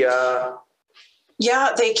 See ya. Yeah,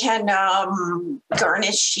 they can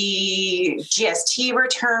garnish GST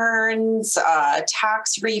returns,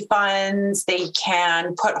 tax refunds. They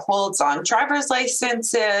can put holds on driver's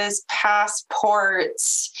licenses,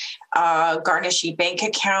 passports, garnish bank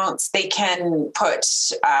accounts. They can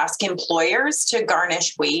ask employers to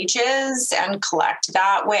garnish wages and collect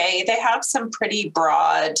that way. They have some pretty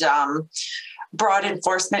broad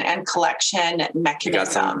enforcement and collection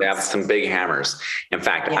mechanisms. They have some big hammers. In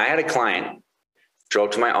fact, I had a client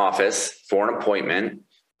drove to my office for an appointment.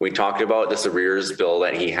 We talked about this arrears bill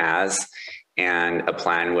that he has and a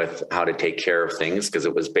plan with how to take care of things because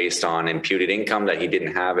it was based on imputed income that he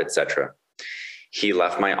didn't have, etc. He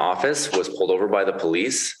left my office, was pulled over by the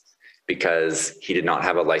police because he did not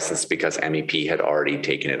have a license because MEP had already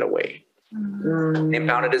taken it away. They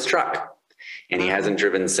impounded his truck and he hasn't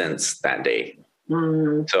driven since that day.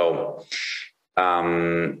 So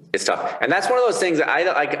it's tough. And that's one of those things that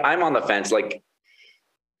I'm on the fence, like,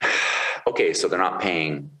 okay, so they're not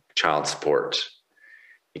paying child support.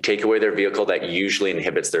 You take away their vehicle, that usually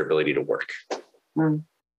inhibits their ability to work and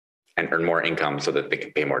earn more income so that they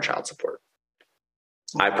can pay more child support.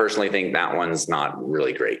 I personally think that one's not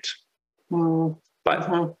really great.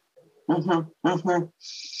 But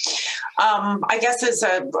I guess as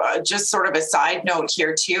just sort of a side note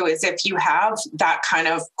here too, is if you have that kind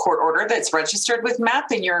of court order that's registered with MEP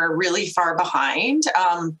and you're really far behind,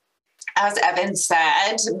 as Evan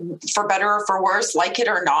said, for better or for worse, like it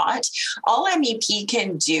or not, all MEP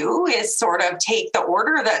can do is sort of take the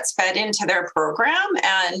order that's fed into their program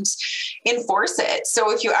and enforce it.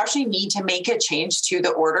 So if you actually need to make a change to the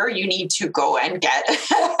order, you need to go and get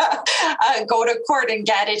go to court and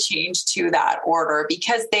get a change to that order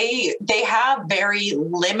because they have very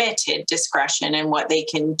limited discretion in what they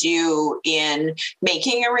can do in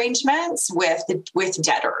making arrangements with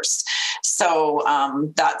debtors. So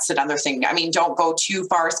that's another thing. I mean, don't go too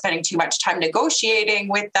far spending too much time negotiating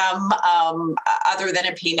with them other than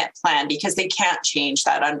a payment plan because they can't change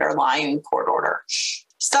that underlying court order.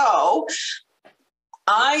 So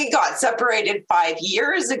I got separated 5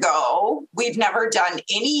 years ago. We've never done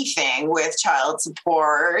anything with child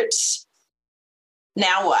support.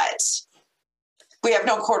 Now what? We have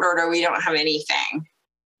no court order. We don't have anything.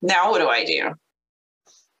 Now what do I do?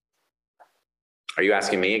 Are you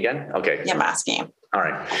asking me again? Okay. Yeah, I'm asking. All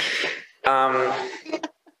right.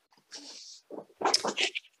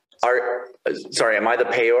 Sorry, am I the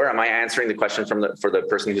payor? Am I answering the question for the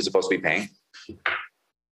person who's supposed to be paying?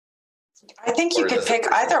 I think you could pick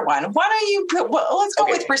either one. Why don't you let's go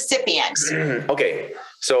with recipient. Okay.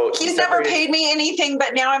 So he's never paid me anything,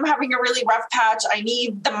 but now I'm having a really rough patch. I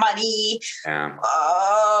need the money. Yeah.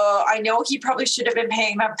 I know he probably should have been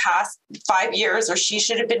paying the past 5 years, or she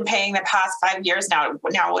should have been paying the past 5 years. Now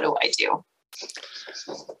what do I do?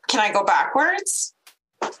 Can I go backwards?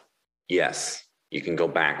 Yes, you can go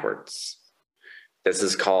backwards. This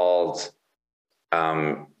is called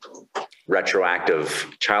retroactive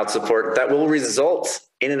child support that will result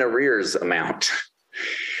in an arrears amount.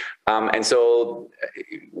 And so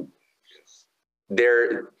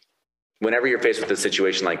whenever you're faced with a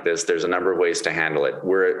situation like this, there's a number of ways to handle it.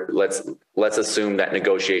 Let's assume that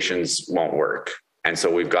negotiations won't work. And so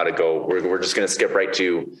we've got to go, we're just going to skip right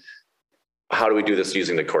to how do we do this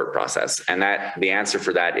using the court process? And the answer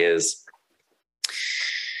for that is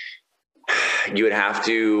you would have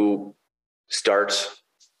to start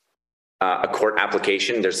a court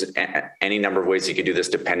application. There's any number of ways you could do this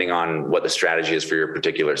depending on what the strategy is for your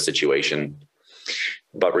particular situation.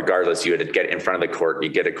 But regardless, you would get in front of the court, you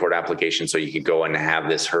get a court application so you could go and have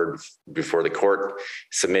this heard before the court,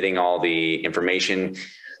 submitting all the information,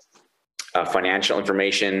 financial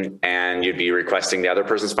information, and you'd be requesting the other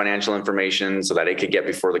person's financial information so that it could get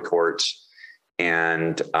before the court.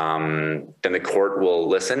 And then the court will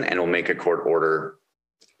listen and will make a court order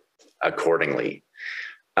accordingly.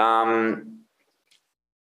 And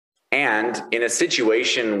in a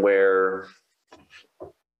situation where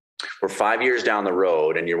we're 5 years down the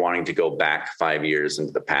road and you're wanting to go back 5 years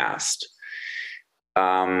into the past,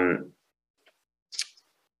 and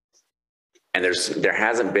there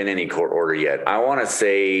hasn't been any court order yet, I want to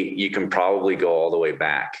say you can probably go all the way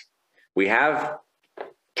back. We have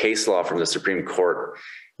case law from the Supreme Court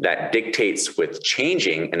that dictates with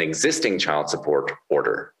changing an existing child support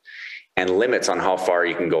order and limits on how far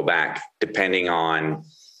you can go back, depending on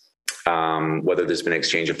whether there's been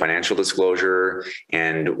exchange of financial disclosure,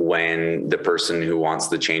 and when the person who wants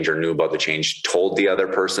the change or knew about the change told the other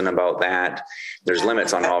person about that. There's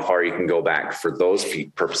limits on how far you can go back for those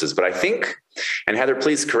purposes. But I think, and Heather,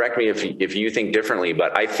 please correct me if you think differently,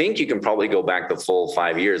 but I think you can probably go back the full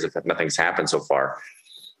 5 years if nothing's happened so far.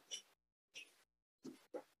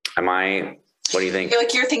 What do you think?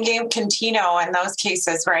 Like you're thinking of Contino in those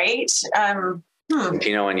cases, right?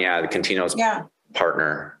 Contino and the Contino's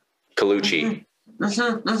partner, Colucci.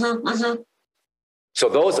 So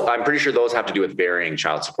those, I'm pretty sure those have to do with varying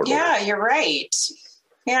child support. Yeah, you're right.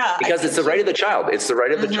 Yeah. Because it's the right of the child. It's the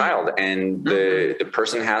right of the child, and the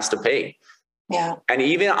person has to pay. Yeah. And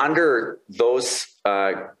even under those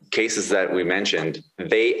cases that we mentioned,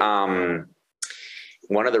 they,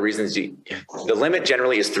 one of the reasons the limit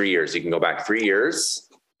generally is 3 years. You can go back 3 years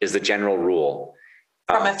is the general rule.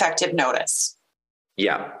 From effective notice.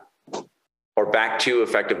 Yeah. Or back to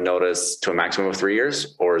effective notice to a maximum of 3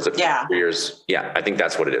 years, or is it 3 years? Yeah, I think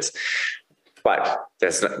that's what it is. But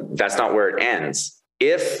that's not where it ends.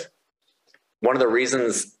 If one of the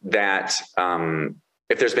reasons that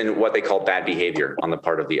if there's been what they call bad behavior on the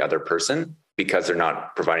part of the other person because they're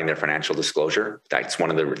not providing their financial disclosure, that's one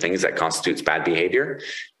of the things that constitutes bad behavior,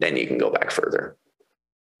 then you can go back further.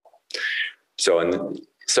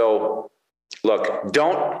 So look,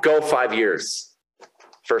 don't go 5 years.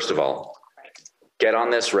 First of all, get on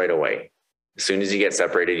this right away. As soon as you get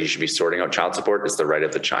separated, you should be sorting out child support. It's the right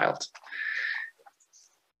of the child.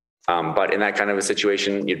 But in that kind of a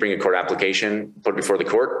situation, you'd bring a court application, put it before the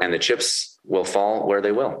court, and the chips will fall where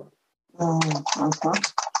they will.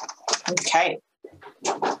 Okay.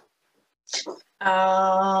 I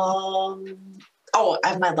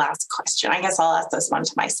have my last question. I guess I'll ask this one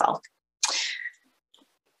to myself.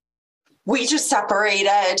 We just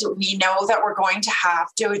separated. We know that we're going to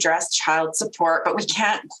have to address child support, but we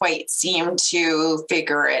can't quite seem to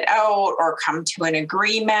figure it out or come to an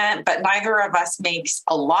agreement. But neither of us makes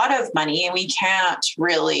a lot of money and we can't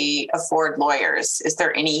really afford lawyers. Is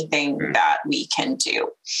there anything that we can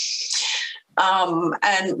do?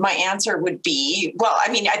 And my answer would be, well,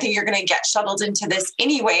 I mean, I think you're going to get shuttled into this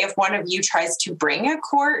anyway if one of you tries to bring a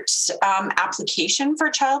court application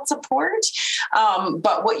for child support.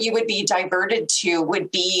 But what you would be diverted to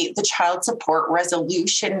would be the child support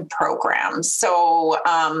resolution program. So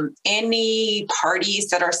any parties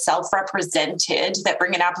that are self-represented that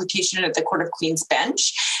bring an application at the Court of Queen's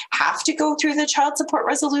Bench have to go through the child support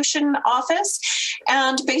resolution office.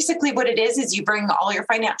 And basically what it is you bring all your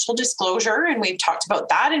financial disclosure, and we've talked about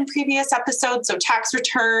that in previous episodes. So tax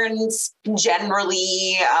returns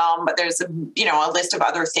generally, but there's a list of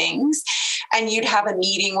other things. And you'd have a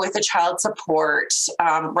meeting with a child support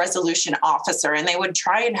resolution officer, and they would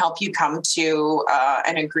try and help you come to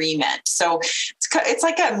an agreement. So it's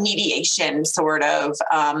like a mediation sort of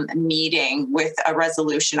meeting with a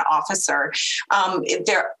resolution officer.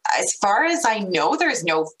 As far as I know, there's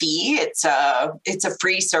no fee. It's a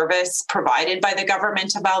free service provided by the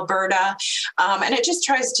government of Alberta. And it just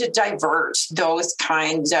tries to divert those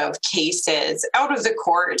kinds of cases out of the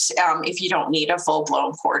court if you don't need a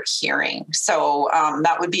full-blown court hearing. So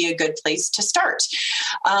that would be a good place to start.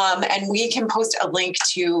 And we can post a link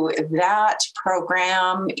to that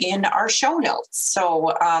program in our show notes.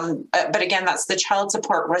 So, but again, that's the Child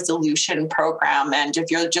Support Resolution Program. And if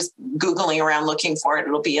you're just Googling around looking for it,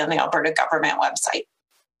 it'll be on the Alberta government website.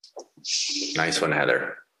 Nice one,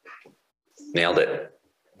 Heather. Nailed it.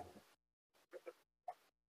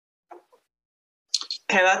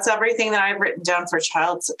 Okay, that's everything that I've written down for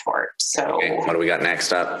child support. So okay, what do we got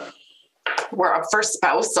next up? We're up for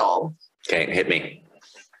spousal. Okay, hit me.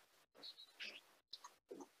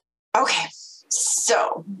 Okay,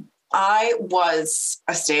 so I was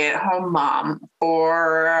a stay-at-home mom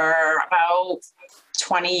for about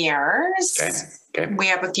 20 years. Okay. We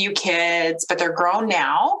have a few kids, but they're grown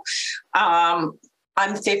now.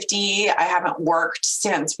 I'm 50. I haven't worked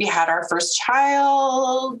since we had our first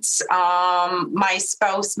child. My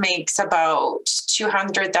spouse makes about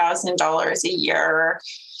 $200,000 a year.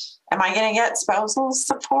 Am I going to get spousal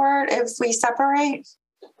support if we separate?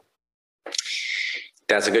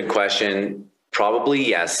 That's a good question. Probably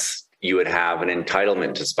yes, you would have an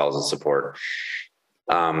entitlement to spousal support.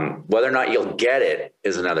 Whether or not you'll get it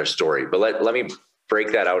is another story, but let me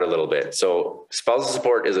break that out a little bit. So spousal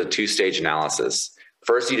support is a two-stage analysis.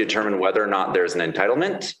 First, you determine whether or not there's an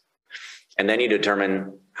entitlement, and then you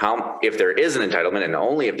determine if there is an entitlement, and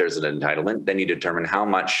only if there's an entitlement, then you determine how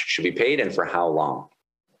much should be paid and for how long.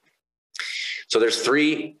 So there's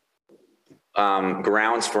three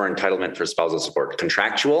grounds for entitlement for spousal support.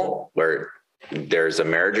 Contractual, where there's a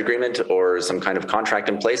marriage agreement or some kind of contract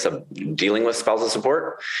in place of dealing with spousal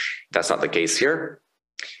support. That's not the case here.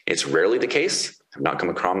 It's rarely the case. I've not come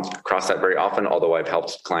across that very often, although I've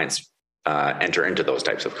helped clients enter into those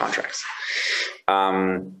types of contracts.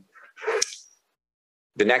 The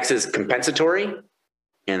next is compensatory,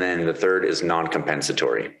 and then the third is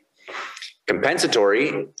non-compensatory.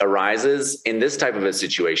 Compensatory arises in this type of a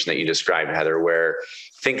situation that you described, Heather, where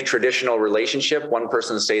think traditional relationship. One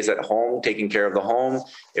person stays at home, taking care of the home.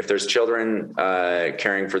 If there's children,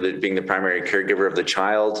 caring for being the primary caregiver of the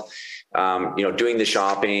child, doing the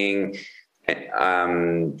shopping,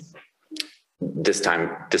 this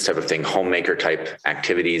type of thing, homemaker type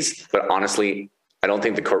activities. But honestly, I don't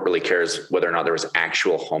think the court really cares whether or not there was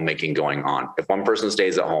actual homemaking going on. If one person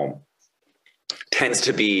stays at home, tends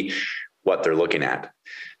to be what they're looking at.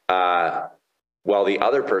 While the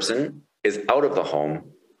other person is out of the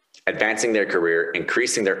home, advancing their career,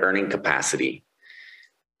 increasing their earning capacity.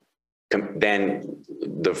 Then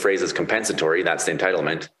the phrase is compensatory, that's the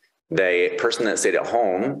entitlement. The person that stayed at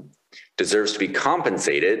home deserves to be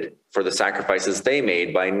compensated for the sacrifices they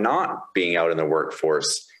made by not being out in the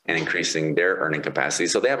workforce and increasing their earning capacity.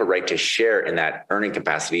 So they have a right to share in that earning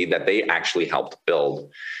capacity that they actually helped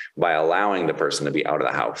build by allowing the person to be out of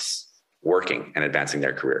the house, working and advancing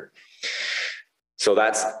their career. So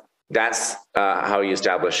that's how you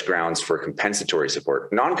establish grounds for compensatory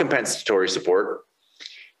support. Non-compensatory support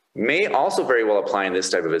may also very well apply in this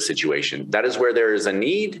type of a situation. That is where there is a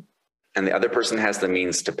need and the other person has the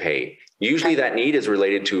means to pay. Usually that need is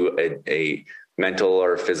related to a mental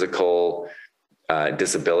or physical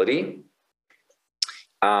disability,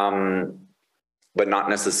 but not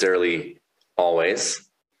necessarily always.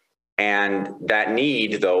 And that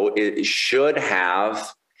need, though, it should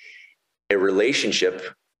have a relationship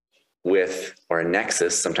with, or a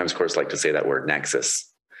nexus, sometimes courts like to say that word,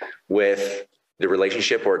 nexus, with the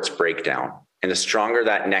relationship or its breakdown. And the stronger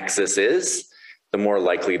that nexus is, the more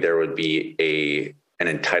likely there would be an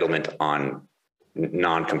entitlement on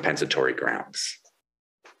non-compensatory grounds.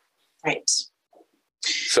 Right.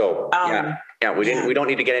 So we don't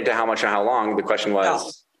need to get into how much or how long. The question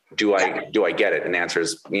was, do I get it? And the answer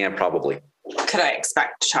is, yeah, probably. Could I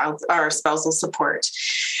expect child or spousal support?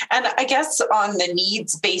 And I guess on the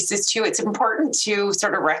needs basis too, it's important to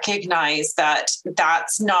sort of recognize that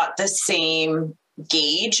that's not the same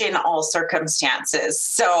gauge in all circumstances.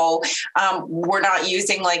 So we're not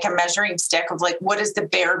using like a measuring stick of like, what is the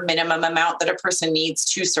bare minimum amount that a person needs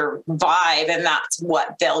to survive? And that's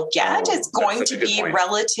what they'll get. It's going to be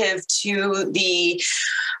relative to the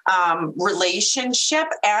relationship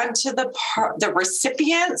and to the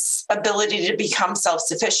recipient's ability to become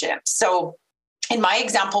self-sufficient. So in my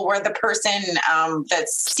example, where the person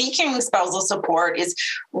that's seeking spousal support is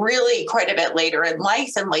really quite a bit later in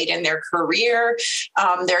life and late in their career,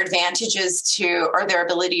 their advantages or their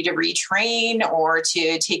ability to retrain or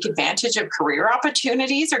to take advantage of career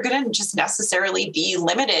opportunities are going to just necessarily be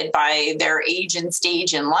limited by their age and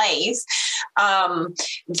stage in life.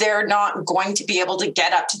 They're not going to be able to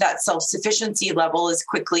get up to that self-sufficiency level as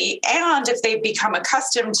quickly. And if they become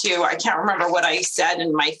accustomed to, I can't remember what I said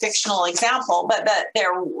in my fictional example, but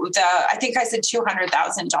I think I said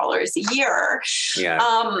 $200,000 a year. Yeah,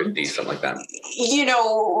 something like that.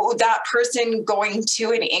 That person going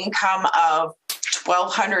to an income of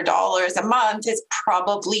 $1,200 a month is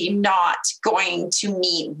probably not going to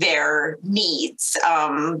meet their needs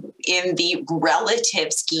in the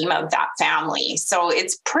relative scheme of that family. So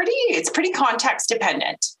it's pretty context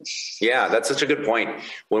dependent. Yeah, that's such a good point.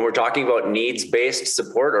 When we're talking about needs-based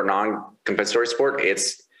support or non-compensatory support,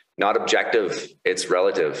 it's not objective, it's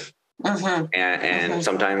relative. Mm-hmm. And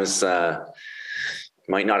sometimes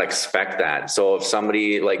might not expect that. So if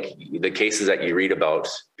somebody, like the cases that you read about,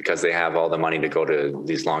 because they have all the money to go to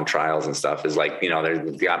these long trials and stuff, is like,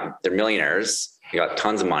 they're millionaires, they got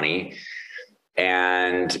tons of money,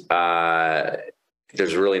 and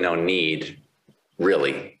there's really no need,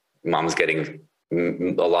 really. Mom's getting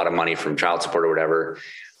a lot of money from child support or whatever,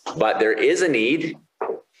 but there is a need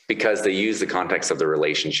because they use the context of the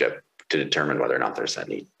relationship to determine whether or not there's that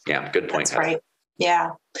need. Yeah, good point. That's right. Yeah.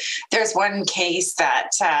 There's one case that,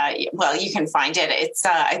 you can find it. It's,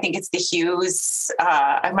 I think it's the Hughes,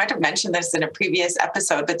 I might have mentioned this in a previous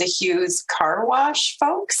episode, but the Hughes car wash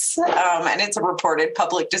folks, and it's a reported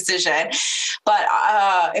public decision. But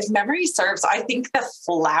if memory serves, I think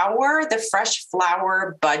the fresh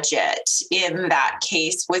flour budget in that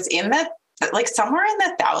case was somewhere in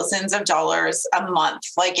the thousands of dollars a month.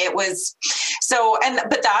 Like it was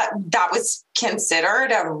but that was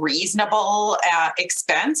considered a reasonable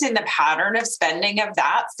expense in the pattern of spending of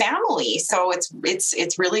that family. So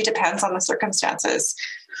it's really depends on the circumstances.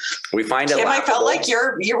 We find it Kim, I laughable. felt like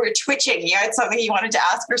you were twitching. You had something you wanted to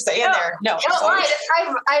ask or say in there. No,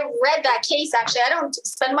 I read that case. Actually, I don't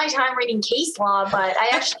spend my time reading case law, but I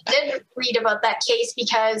actually did read about that case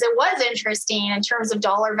because it was interesting in terms of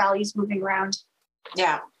dollar values moving around.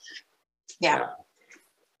 Yeah.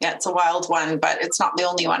 It's a wild one, but it's not the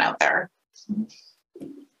only one out there.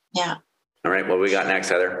 Yeah. All right. What do we got next,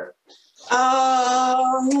 Heather?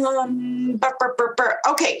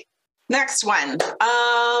 Okay. Next one.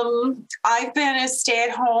 I've been a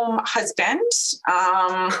stay-at-home husband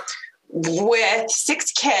with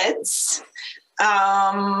 6 kids.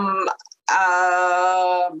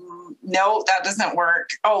 No, that doesn't work.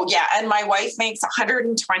 Oh yeah. And my wife makes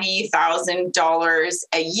 $120,000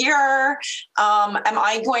 a year. Am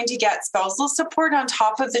I going to get spousal support on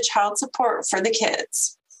top of the child support for the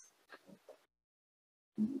kids?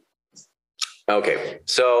 Okay.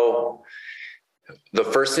 So the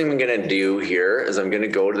first thing I'm going to do here is I'm going to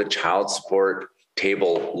go to the child support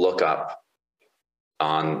table lookup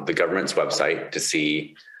on the government's website to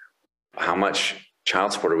see how much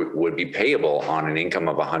child support would be payable on an income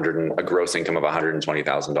of a gross income of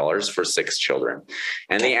 $120,000 for 6 children.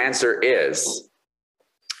 And the answer is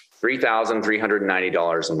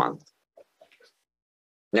 $3,390 a month.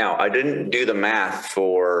 Now, I didn't do the math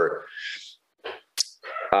for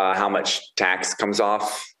how much tax comes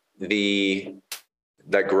off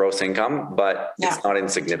that gross income, but it's not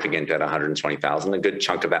insignificant at $120,000. A good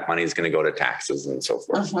chunk of that money is going to go to taxes and so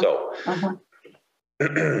forth. So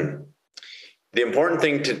the important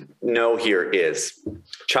thing to know here is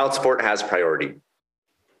child support has priority.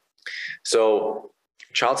 So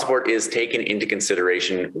child support is taken into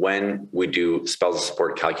consideration when we do spousal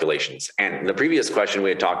support calculations. And in the previous question, we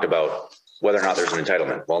had talked about whether or not there's an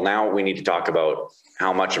entitlement. Well, now we need to talk about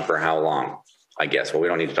how much and for how long, I guess. Well, we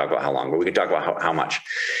don't need to talk about how long, but we can talk about how much.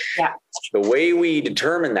 Yeah. The way we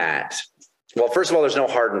determine that, well, first of all, there's no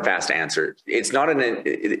hard and fast answer. It's not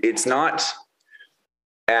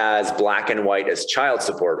as black and white as child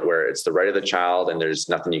support, where it's the right of the child and there's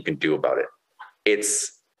nothing you can do about it.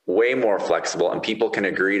 It's way more flexible and people can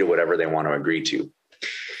agree to whatever they want to agree to.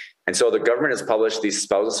 And so the government has published these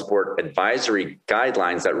spousal support advisory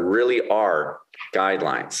guidelines that really are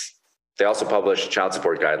guidelines. They also publish child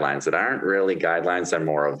support guidelines that aren't really guidelines, they're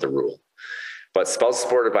more of the rule. But spousal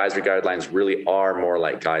support advisory guidelines really are more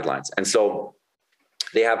like guidelines. And so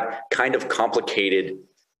they have kind of complicated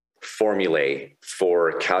formulae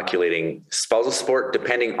for calculating spousal support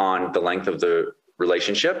depending on the length of the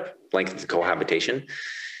relationship, length of the cohabitation,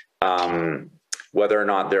 whether or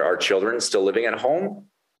not there are children still living at home,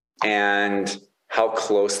 and how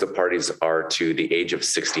close the parties are to the age of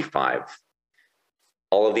 65.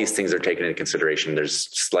 All of these things are taken into consideration.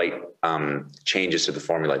 There's slight changes to the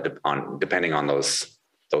formula depending on those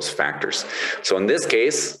factors. So in this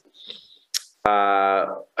case,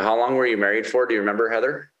 how long were you married for? Do you remember,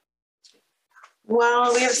 Heather?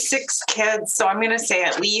 Well, we have 6 kids, so I'm going to say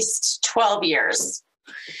at least 12 years.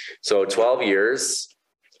 So 12 years.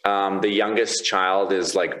 The youngest child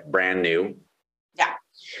is like brand new. Yeah.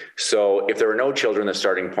 So if there were no children, the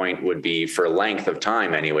starting point would be, for length of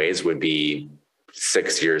time anyways, would be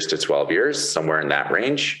 6 years to 12 years, somewhere in that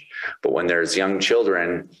range. But when there's young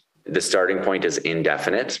children, the starting point is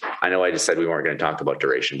indefinite. I know I just said we weren't going to talk about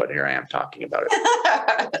duration, but here I am talking about it.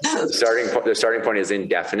 The starting point is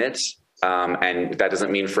indefinite. And that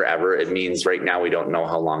doesn't mean forever. It means right now we don't know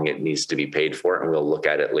how long it needs to be paid for, and we'll look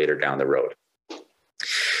at it later down the road.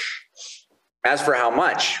 As for how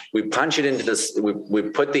much, we punch it into this, we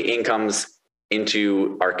put the incomes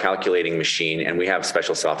into our calculating machine, and we have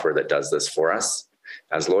special software that does this for us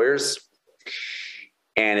as lawyers.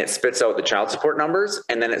 And it spits out the child support numbers,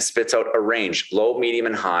 and then it spits out a range, low, medium,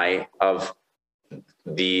 and high, of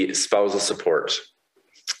the spousal support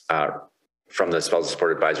from the spousal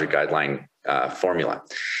support advisory guideline formula.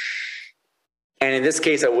 And in this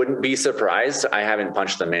case, I wouldn't be surprised. I haven't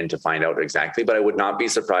punched them in to find out exactly, but I would not be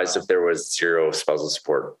surprised if there was 0 spousal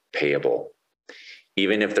support payable,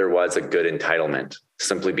 even if there was a good entitlement,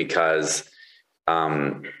 simply because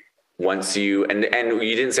once you, and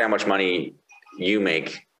you didn't say how much money you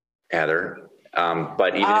make, Heather,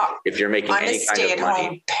 but even if you're making any kind of money. I'm a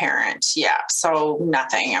stay-at-home parent, yeah, so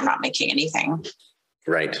nothing. I'm not making anything.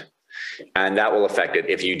 Right. And that will affect it.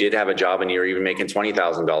 If you did have a job and you're even making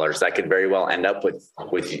 $20,000, that could very well end up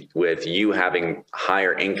with you having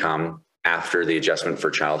higher income after the adjustment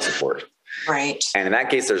for child support. Right. And in that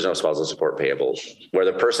case, there's no spousal support payable. Where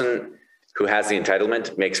the person who has the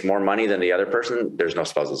entitlement makes more money than the other person, there's no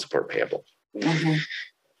spousal support payable. Mm-hmm.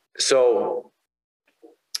 So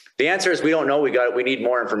the answer is we don't know. We need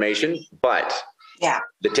more information, but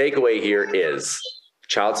the takeaway here is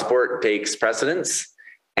child support takes precedence,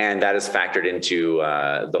 and that is factored into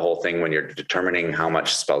the whole thing when you're determining how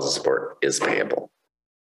much spousal support is payable.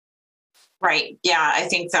 Right. Yeah, I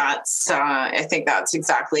think that's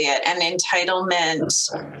exactly it. And entitlement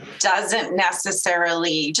doesn't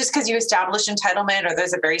necessarily, just because you establish entitlement or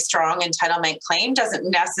there's a very strong entitlement claim, doesn't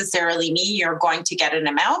necessarily mean you're going to get an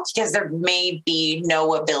amount, because there may be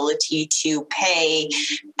no ability to pay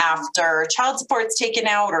after child support's taken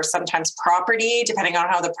out, or sometimes property, depending on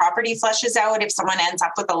how the property fleshes out. If someone ends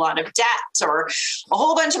up with a lot of debt or a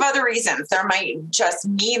whole bunch of other reasons, there might just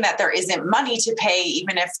mean that there isn't money to pay,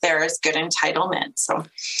 even if there's good entitlement. So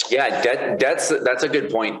yeah, that's a good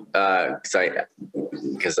point,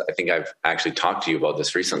 because I think I've actually talked to you about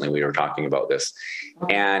this recently. We were talking about this,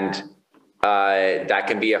 and that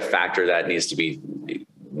can be a factor that needs to be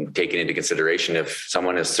taken into consideration. If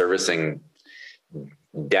someone is servicing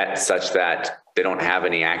debt such that they don't have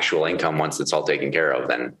any actual income once it's all taken care of,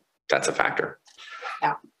 then that's a factor.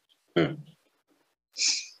 Yeah.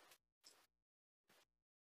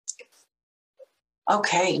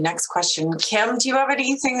 Okay, next question. Kim, do you have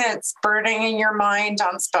anything that's burning in your mind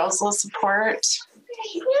on spousal support?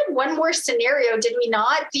 We had one more scenario, did we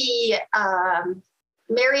not? The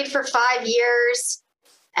married for 5 years,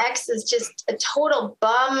 ex is just a total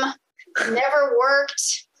bum, never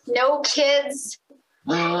worked, no kids.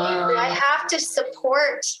 Do I have to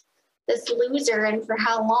support this loser, and for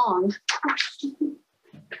how long?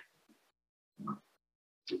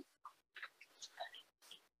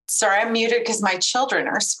 Sorry, I'm muted because my children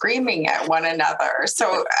are screaming at one another.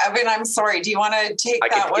 So, Evan, I'm sorry. Do you want to take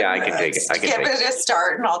that one? Yeah, I can take it. Give it a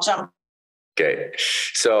start and I'll jump. Okay.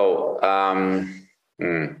 So,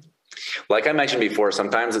 like I mentioned before,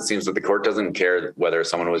 sometimes it seems that the court doesn't care whether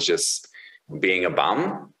someone was just being a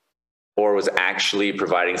bum or was actually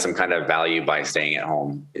providing some kind of value by staying at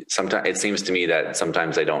home. Sometimes it seems to me that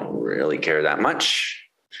sometimes they don't really care that much.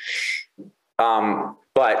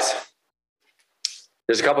 But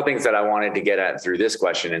there's a couple of things that I wanted to get at through this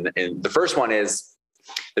question. And the first one is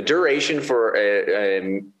the duration for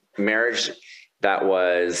a marriage that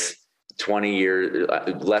was 20 years,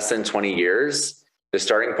 less than 20 years. The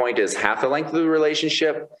starting point is half the length of the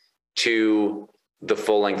relationship to the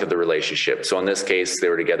full length of the relationship. So in this case, they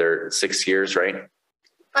were together 6 years, right?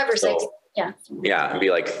 5 or 6. Yeah. Yeah. It'd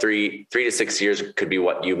be like 3 to 6 years could be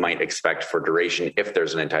what you might expect for duration if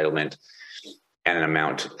there's an entitlement and an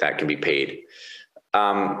amount that can be paid.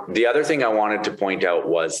 The other thing I wanted to point out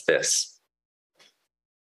was this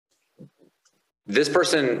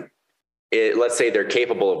person, let's say they're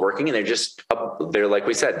capable of working and they're like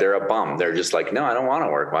we said, they're a bum. They're just like, no, I don't want to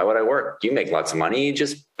work. Why would I work? You make lots of money. You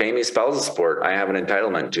just pay me spousal support. I have an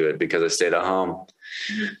entitlement to it because I stayed at home.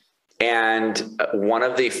 And one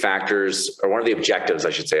of the factors, or one of the objectives,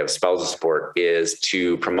 I should say, of spousal support is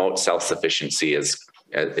to promote self-sufficiency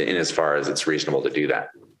as far as it's reasonable to do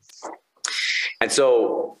that. And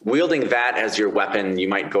so wielding that as your weapon, you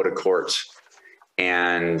might go to court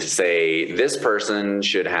and say, this person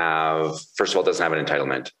should have, first of all, doesn't have an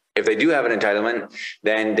entitlement. If they do have an entitlement,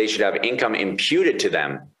 then they should have income imputed to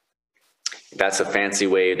them. That's a fancy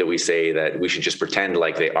way that we say that we should just pretend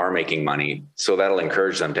like they are making money. So that'll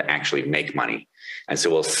encourage them to actually make money. And so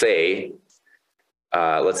we'll say,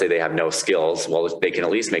 let's say they have no skills. Well, they can at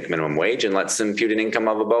least make minimum wage, and let's impute an income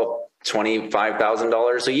of about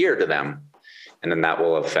 $25,000 a year to them. And then that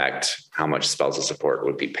will affect how much spousal support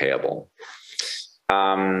would be payable.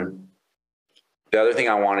 The other thing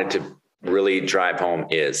I wanted to really drive home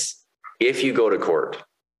is if you go to court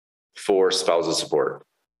for spousal support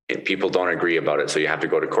and people don't agree about it, so you have to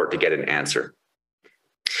go to court to get an answer.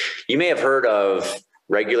 You may have heard of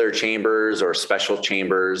regular chambers or special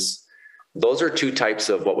chambers. Those are two types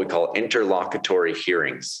of what we call interlocutory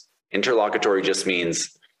hearings. Interlocutory just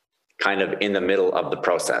means kind of in the middle of the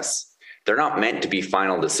process. They're not meant to be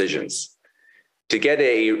final decisions. To get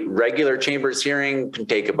a regular chambers hearing can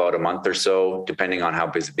take about a month or so, depending on how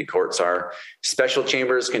busy the courts are. Special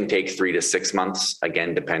chambers can take 3 to 6 months,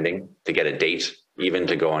 again, depending, to get a date, even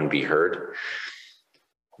to go and be heard.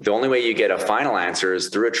 The only way you get a final answer is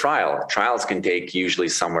through a trial. Trials can take usually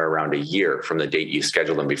somewhere around a year from the date you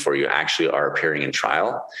schedule them before you actually are appearing in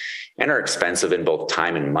trial, and are expensive in both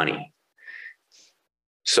time and money.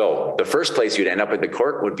 So the first place you'd end up at the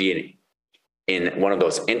court would be in one of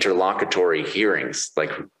those interlocutory hearings,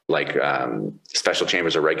 like special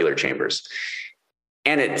chambers or regular chambers.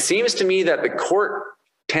 And it seems to me that the court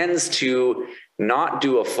tends to not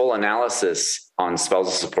do a full analysis on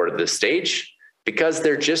spousal support at this stage, because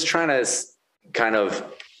they're just trying to kind of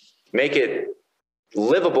make it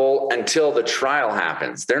livable until the trial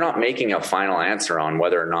happens. They're not making a final answer on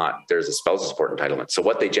whether or not there's a spousal support entitlement. So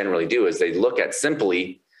what they generally do is they look at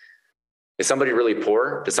simply, is somebody really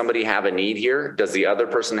poor? Does somebody have a need here? Does the other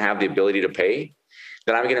person have the ability to pay?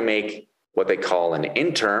 Then I'm going to make what they call an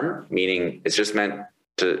interim, meaning it's just meant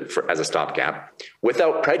as a stopgap,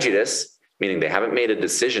 without prejudice, meaning they haven't made a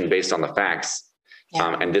decision based on the facts.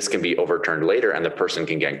 Yeah. And this can be overturned later, and the person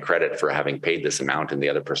can get credit for having paid this amount, and the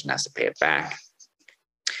other person has to pay it back.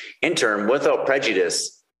 Interim without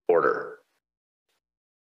prejudice order.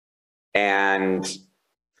 And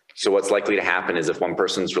so what's likely to happen is if one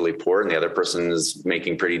person's really poor and the other person is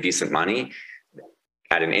making pretty decent money,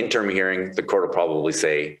 at an interim hearing, the court will probably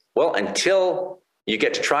say, well, until you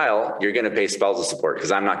get to trial, you're going to pay spousal support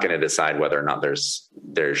because I'm not going to decide whether or not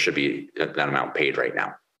there should be that amount paid right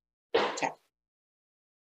now. Okay.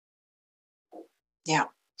 Yeah.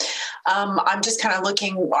 I'm just kind of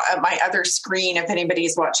looking at my other screen if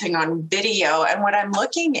anybody's watching on video. And what I'm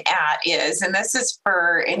looking at is, and this is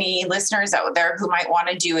for any listeners out there who might want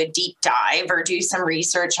to do a deep dive or do some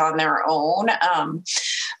research on their own.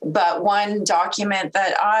 But one document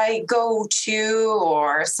that I go to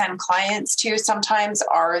or send clients to sometimes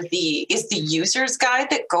is the user's guide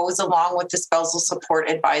that goes along with the spousal support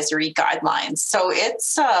advisory guidelines. So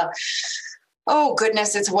it's oh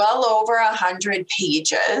goodness, it's well over 100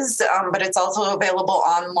 pages, but it's also available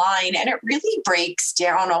online. And it really breaks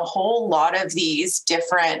down a whole lot of these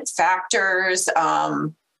different factors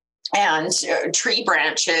and tree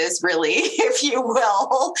branches, really, if you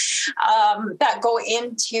will, that go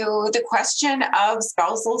into the question of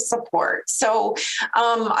spousal support. So,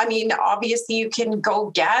 I mean, obviously you can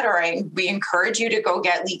go get, or we encourage you to go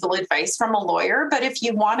get legal advice from a lawyer. But if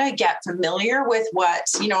you want to get familiar with what,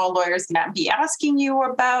 a lawyer is going to be asking you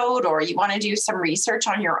about, or you want to do some research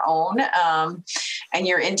on your own, and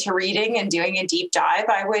you're into reading and doing a deep dive,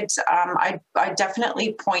 I would, I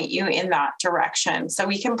definitely point you in that direction. So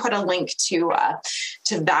we can put a link to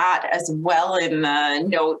that as well in the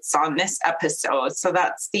notes on this episode. So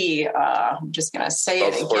that's the I'm just going to say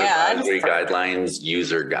it again. Advisory Guidelines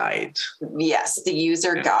User Guide. Yes, the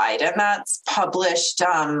user guide, and that's published.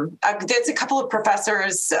 There's a couple of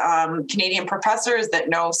professors, Canadian professors, that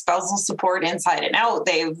know spousal support inside and out.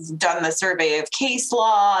 They've done the survey of case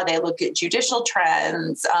law. They look at judicial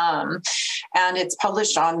trends, and it's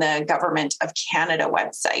published on the Government of Canada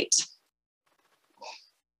website.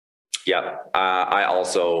 Yeah, I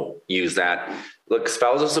also use that. Look,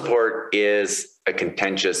 spousal support is a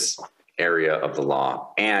contentious area of the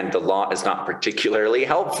law, and the law is not particularly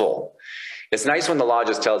helpful. It's nice when the law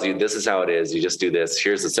just tells you this is how it is. You just do this.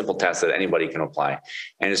 Here's a simple test that anybody can apply.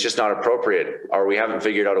 And it's just not appropriate, or we haven't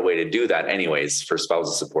figured out a way to do that anyways for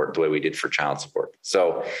spousal support the way we did for child support.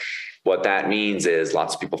 So what that means is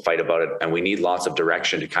lots of people fight about it, and we need lots of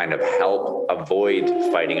direction to kind of help avoid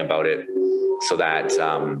fighting about it so that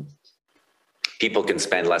people can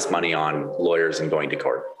spend less money on lawyers and going to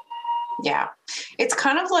court. Yeah. It's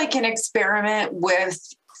kind of like an experiment with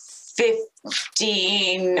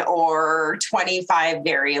 15 or 25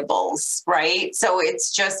 variables, right? So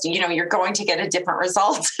it's just, you're going to get a different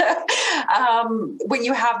result when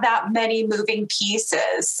you have that many moving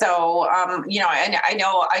pieces. So, and I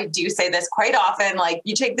know I do say this quite often, like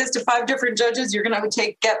you take this to 5 different judges, you're going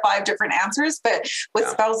to get 5 different answers. But with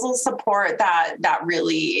spousal support, that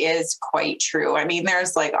really is quite true. I mean,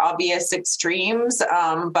 there's like obvious extremes,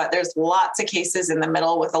 but there's lots of cases in the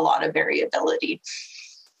middle with a lot of variability.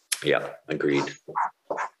 Yeah, agreed.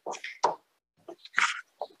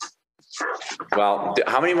 Well,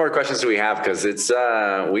 how many more questions do we have? Because it's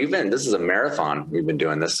this is a marathon. We've been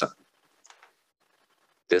doing this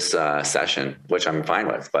session, which I'm fine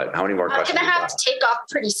with. But how many more questions? I'm gonna have to take off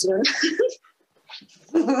pretty soon.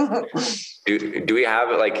 do we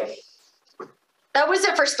have like? That was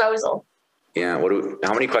it for spousal. Yeah.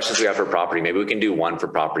 How many questions do we have for property? Maybe we can do one for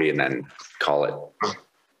property and then call it.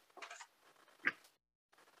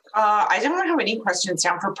 I don't have any questions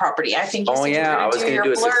down for property. I think. I was going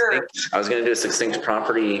to do a succinct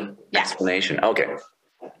property explanation. Okay.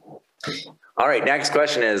 All right. Next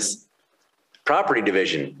question is property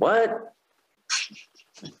division. What?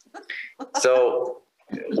 So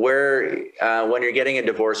when you're getting a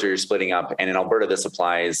divorce or you're splitting up, and in Alberta, this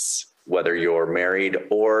applies whether you're married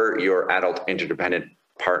or you're adult interdependent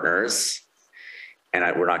partners. And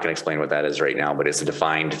we're not going to explain what that is right now, but it's a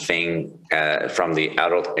defined thing from the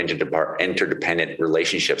Adult Interdependent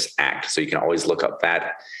Relationships Act. So you can always look up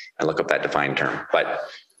that and look up that defined term. But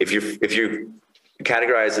if you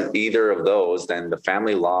categorize either of those, then the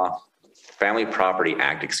Family Property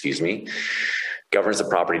Act, governs the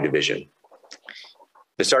property division.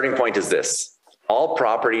 The starting point is this: all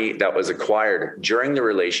property that was acquired during the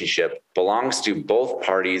relationship belongs to both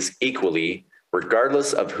parties equally,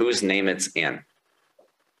 regardless of whose name it's in.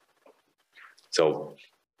 So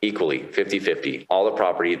equally, 50-50. All the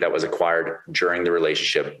property that was acquired during the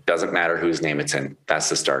relationship, doesn't matter whose name it's in. That's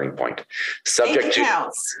the starting point. Subject Bank to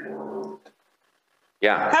accounts,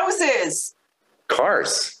 yeah, houses,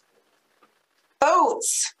 cars,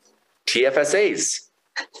 boats, TFSAs,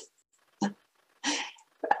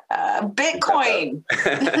 Bitcoin.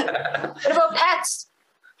 What about pets?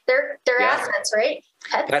 They're Yeah. assets, right?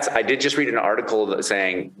 Pets. I did just read an article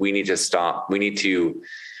saying we need to stop. We need to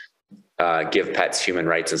give pets human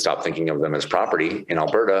rights and stop thinking of them as property in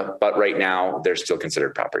Alberta. But right now, they're still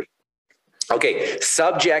considered property. Okay,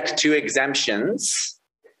 subject to exemptions.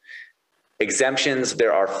 Exemptions,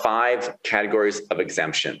 there are 5 categories of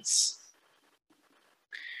exemptions.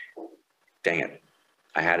 Dang it.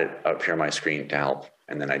 I had it up here on my screen to help.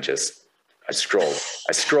 And then I scrolled.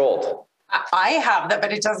 I have that,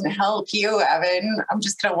 but it doesn't help you, Evan. I'm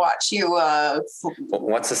just going to watch you.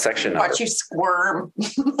 What's the section number? Watch you squirm.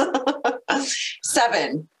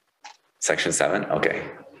 7. Section 7. Okay.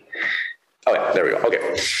 Oh yeah, there we go.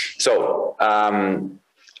 Okay. So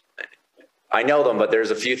I know them, but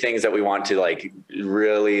there's a few things that we want to like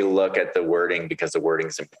really look at the wording because the wording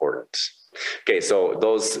is important. Okay. So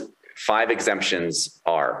those 5 exemptions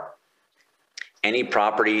are any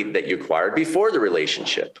property that you acquired before the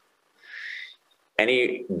relationship,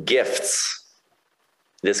 any gifts.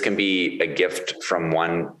 This can be a gift from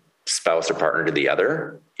one spouse or partner to the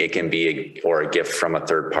other. It can be a gift from a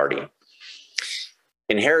third party.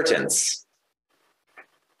 Inheritance.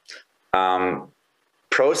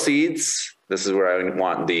 Proceeds. This is where I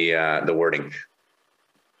want the wording.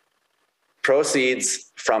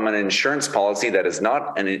 Proceeds from an insurance policy that is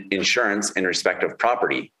not an insurance in respect of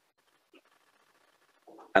property,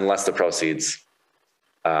 unless the proceeds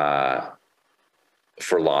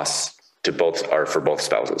for loss to both are for both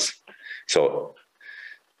spouses. So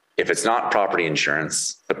if it's not property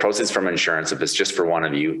insurance, the proceeds from insurance, if it's just for one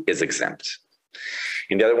of you, is exempt.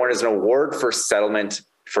 And the other one is an award for settlement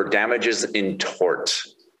for damages in tort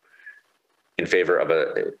in favor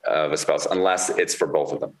of a spouse, unless it's for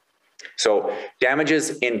both of them. So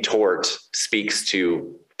damages in tort speaks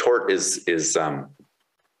to, tort is a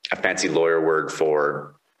fancy lawyer word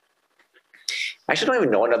for, I actually don't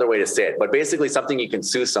even know another way to say it, but basically something you can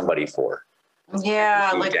sue somebody for.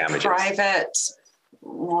 Yeah, like damages. Private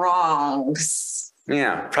wrongs.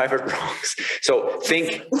 Yeah, private wrongs. So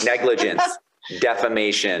think negligence,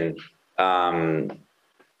 defamation,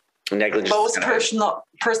 negligence. Most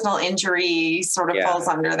personal injury sort of falls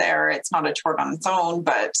under there. It's not a tort on its own,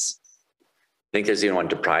 but I think there's even one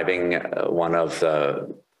depriving one of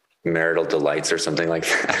the marital delights or something like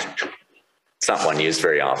that. It's not one used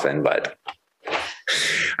very often, but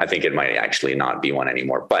I think it might actually not be one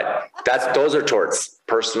anymore. But those are torts,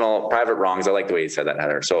 private wrongs. I like the way you said that,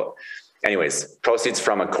 Heather. So anyways, proceeds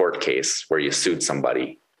from a court case where you sued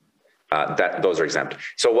somebody, those are exempt.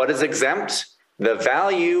 So what is exempt? The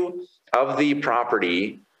value of the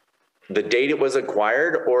property, the date it was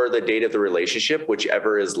acquired, or the date of the relationship,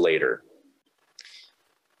 whichever is later.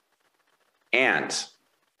 And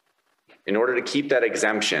in order to keep that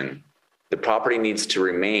exemption, the property needs to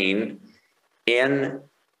remain in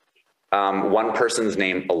one person's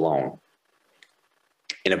name alone.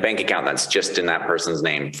 In a bank account that's just in that person's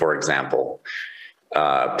name, for example,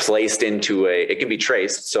 placed into it can be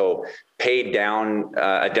traced. So paid down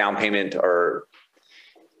a down payment or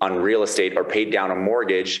on real estate, or paid down a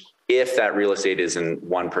mortgage if that real estate is in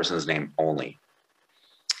one person's name only.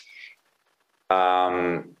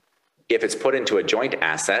 If it's put into a joint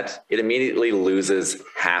asset, it immediately loses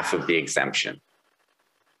half of the exemption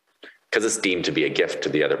because it's deemed to be a gift to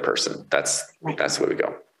the other person. That's where we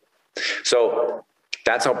go. So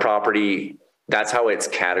that's how it's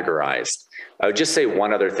categorized. I would just say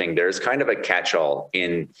one other thing. There's kind of a catch-all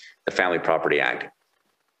in the Family Property Act.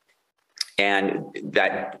 And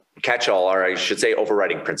that catch-all, or I should say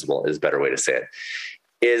overriding principle is a better way to say it,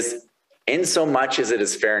 is in so much as it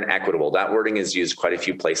is fair and equitable. That wording is used quite a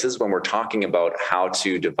few places when we're talking about how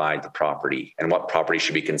to divide the property and what property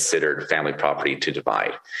should be considered family property to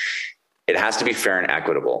divide. It has to be fair and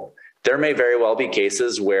equitable. There may very well be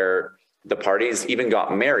cases where the parties even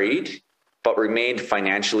got married, but remained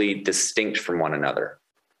financially distinct from one another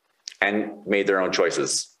and made their own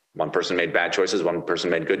choices. One person made bad choices, one person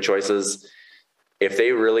made good choices. If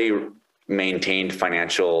they really maintained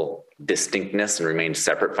financial distinctness and remained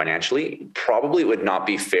separate financially, probably it would not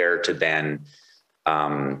be fair to then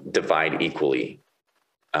divide equally.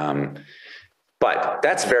 But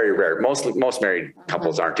that's very rare. Most married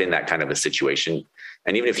couples aren't in that kind of a situation.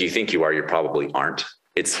 And even if you think you are, you probably aren't.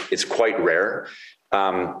 It's quite rare.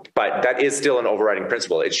 But that is still an overriding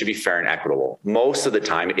principle. It should be fair and equitable. Most of the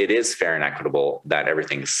time, it is fair and equitable that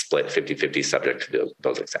everything's split 50-50 subject to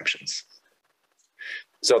those exemptions.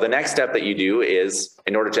 So the next step that you do is,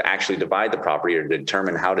 in order to actually divide the property or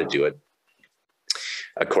determine how to do it,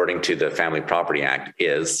 according to the Family Property Act,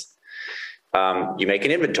 is you make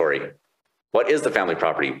an inventory. What is the family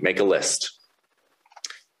property? Make a list.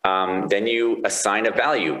 Then you assign a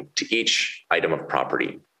value to each item of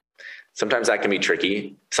property. Sometimes that can be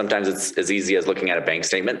tricky. Sometimes it's as easy as looking at a bank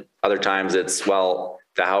statement. Other times it's, well,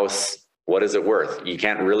 the house, what is it worth? You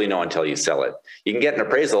can't really know until you sell it. You can get an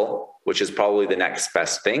appraisal, which is probably the next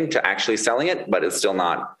best thing to actually selling it, but it's still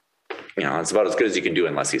not, it's about as good as you can do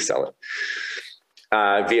unless you sell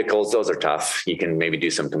it. Vehicles, those are tough. You can maybe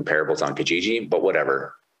do some comparables on Kijiji, but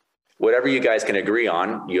whatever. Whatever you guys can agree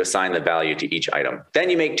on, you assign the value to each item. Then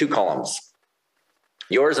you make 2 columns,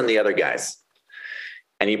 yours and the other guys.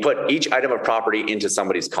 And you put each item of property into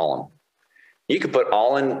somebody's column. You could put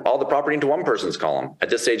all the property into one person's column. At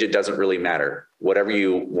this stage, it doesn't really matter, whatever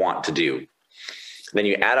you want to do. Then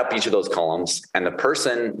you add up each of those columns, and the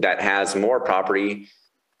person that has more property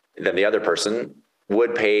than the other person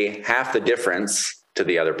would pay half the difference to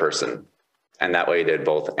the other person. And that way they'd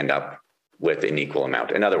both end up with an equal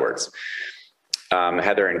amount. In other words,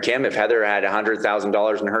 Heather and Kim, if Heather had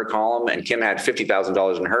 $100,000 in her column and Kim had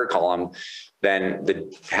 $50,000 in her column, then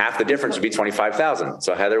half the difference would be $25,000.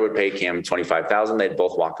 So Heather would pay Kim $25,000. They'd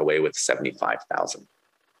both walk away with $75,000.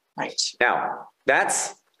 Right. Now,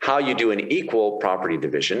 that's how you do an equal property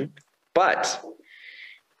division, but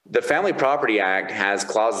the Family Property Act has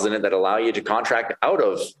clauses in it that allow you to contract out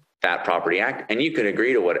of that Property Act, and you can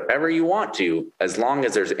agree to whatever you want to, as long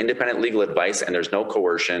as there's independent legal advice and there's no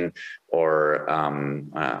coercion or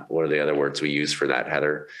what are the other words we use for that,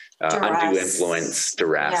 Heather? Undue influence,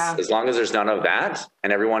 duress. Yeah. As long as there's none of that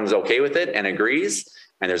and everyone's okay with it and agrees,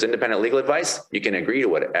 and there's independent legal advice, you can agree to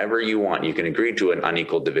whatever you want. You can agree to an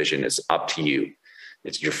unequal division. It's up to you.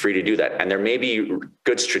 You're free to do that. And there may be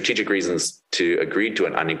good strategic reasons to agree to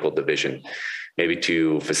an unequal division. Maybe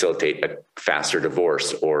to facilitate a faster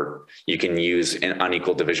divorce, or you can use an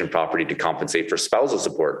unequal division property to compensate for spousal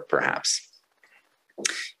support, perhaps.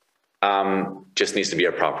 Just needs to be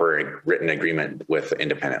a proper written agreement with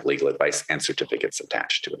independent legal advice and certificates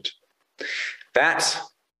attached to it. That,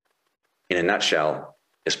 in a nutshell,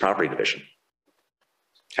 is property division.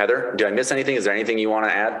 Heather, did I miss anything? Is there anything you want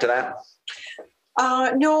to add to that?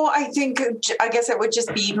 No, I guess it would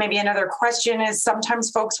just be maybe another question is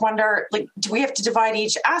sometimes folks wonder, like, do we have to divide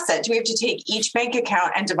each asset? Do we have to take each bank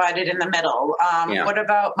account and divide it in the middle? What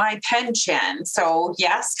about my pension? So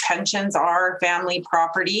yes, pensions are family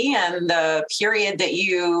property, and the period that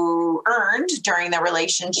you earned during the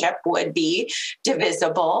relationship would be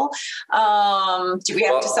divisible. Do we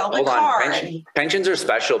have to sell the car? Pensions are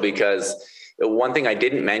special because one thing I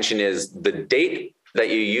didn't mention is the date that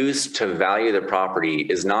you use to value the property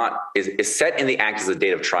is set in the act as the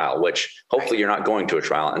date of trial, which hopefully you're not going to a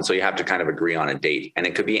trial. And so you have to kind of agree on a date, and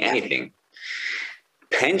it could be anything.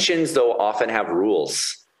 Pensions, though, often have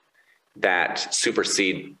rules that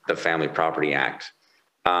supersede the Family Property Act.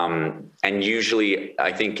 And usually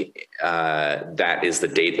I think that is the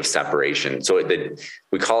date of separation. So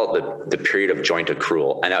we call it the period of joint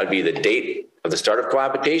accrual. And that would be the date of the start of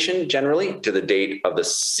cohabitation generally to the date of the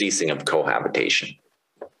ceasing of cohabitation.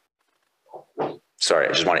 Sorry,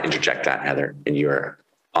 I just want to interject that, Heather, and you're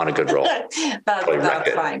on a good roll.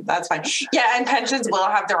 That's fine. That's fine. Yeah, and pensions will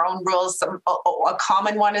have their own rules. A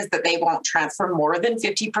common one is that they won't transfer more than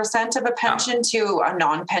 50% of a pension to a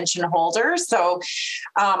non-pension holder. So,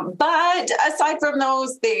 but aside from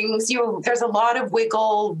those things, there's a lot of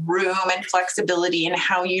wiggle room and flexibility in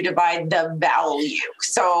how you divide the value.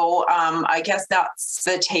 So I guess that's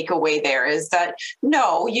the takeaway there is that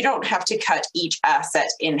no, you don't have to cut each asset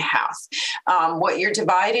in half. What you're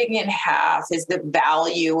dividing in half is the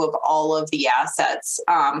value of all of the assets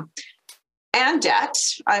and debt.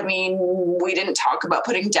 I mean, we didn't talk about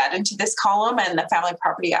putting debt into this column, and the Family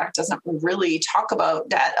Property Act doesn't really talk about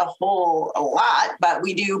debt a lot, but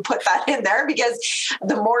we do put that in there because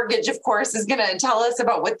the mortgage, of course, is going to tell us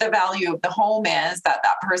about what the value of the home is that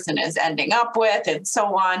person is ending up with and so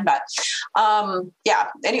on. But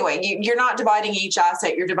anyway, you're not dividing each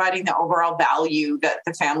asset, you're dividing the overall value that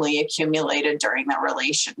the family accumulated during the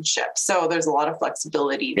relationship. So there's a lot of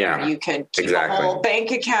flexibility there. You could keep a whole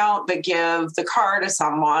bank account, but give the car to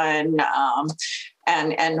someone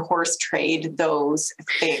and horse trade those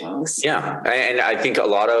things. Yeah. And I think a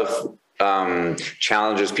lot of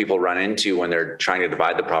challenges people run into when they're trying to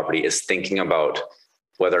divide the property is thinking about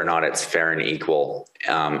whether or not it's fair and equal,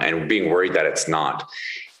 and being worried that it's not.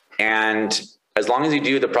 And as long as you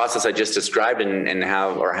do the process I just described and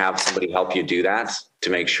have somebody help you do that to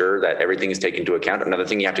make sure that everything is taken into account. Another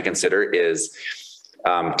thing you have to consider is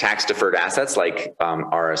tax deferred assets like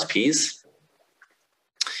RSPs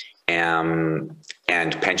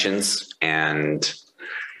and pensions and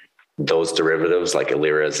those derivatives like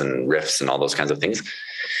ILIRAs and RIFs and all those kinds of things.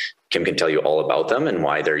 Kim can tell you all about them and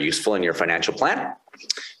why they're useful in your financial plan.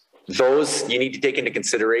 Those, you need to take into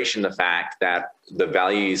consideration the fact that the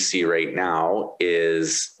value you see right now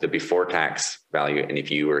is the before tax value. And if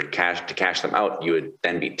you were to cash them out, you would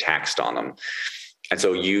then be taxed on them. And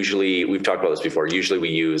so usually, we've talked about this before, usually we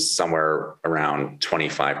use somewhere around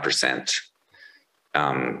 25%.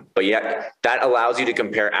 But yet that allows you to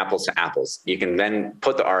compare apples to apples. You can then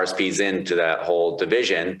put the RSPs into that whole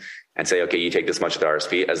division and say, okay, you take this much of the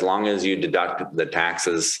RSP, as long as you deduct the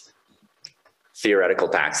taxes, theoretical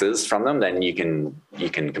taxes from them, then you can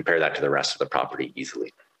compare that to the rest of the property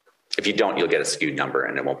easily. If you don't, you'll get a skewed number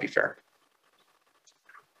and it won't be fair.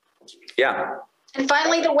 Yeah. And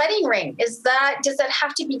finally, the wedding ring, does that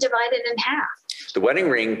have to be divided in half? The wedding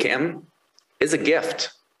ring, Kim, is a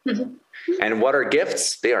gift. Mm-hmm. And what are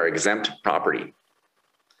gifts? They are exempt property.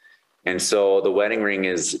 And so the wedding ring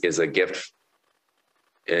is a gift.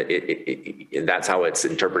 That's how it's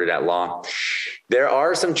interpreted at law. There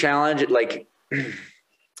are some challenges, like, I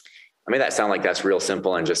mean, that sound like that's real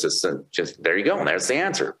simple and just there you go. And there's the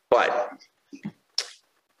answer. But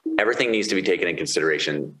everything needs to be taken in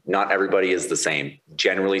consideration. Not everybody is the same.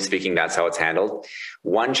 Generally speaking, that's how it's handled.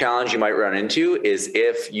 One challenge you might run into is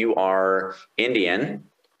if you are Indian,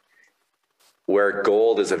 where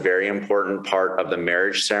gold is a very important part of the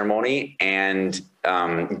marriage ceremony and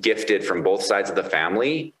gifted from both sides of the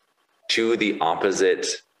family to the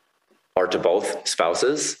opposite or to both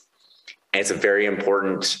spouses. And it's a very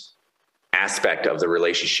important aspect of the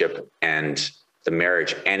relationship and the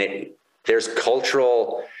marriage. And there's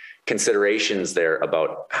cultural considerations there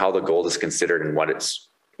about how the gold is considered and what its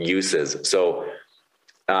use is. So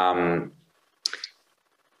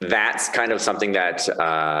that's kind of something that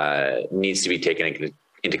needs to be taken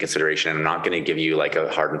into consideration. And I'm not going to give you like a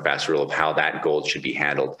hard and fast rule of how that gold should be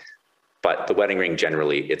handled. But the wedding ring,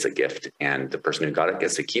 generally, it's a gift. And the person who got it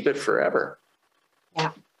gets to keep it forever.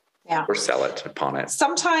 Yeah. Yeah. Or sell it upon it.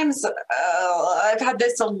 Sometimes I've had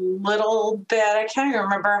this a little bit. I can't even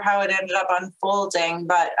remember how it ended up unfolding,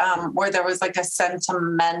 but where there was like a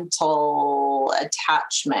sentimental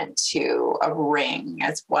attachment to a ring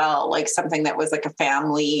as well, like something that was like a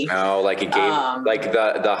family. Oh, like it gave, like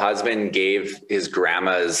the husband gave his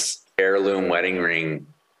grandma's heirloom wedding ring.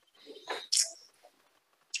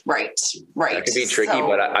 Right. That could be tricky,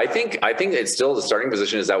 but I think it's still the starting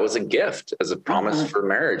position is that was a gift as a promise for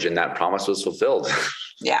marriage, and that promise was fulfilled.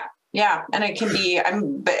 Yeah, and it can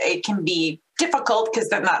be difficult because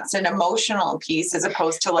then that's an emotional piece as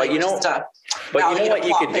opposed to like just a. But you know what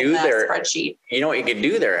you could do there? Spreadsheet. You know what you could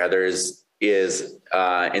do there, Heather, is in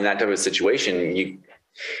that type of situation,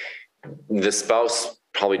 the spouse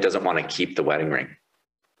probably doesn't want to keep the wedding ring.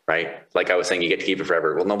 Right? Like I was saying, you get to keep it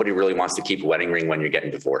forever. Well, nobody really wants to keep a wedding ring when you're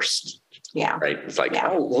getting divorced. Yeah. Right. It's like,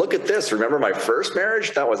 oh, look at this. Remember my first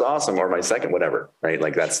marriage? That was awesome. Or my second, whatever. Right.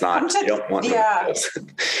 Like that's not, you don't want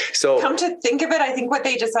So come to think of it, I think what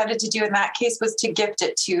they decided to do in that case was to gift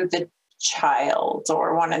it to the child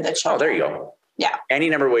or one of the children. Oh, there you go. Yeah. Any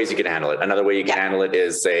number of ways you can handle it. Another way you can handle it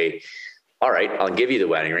is say, all right, I'll give you the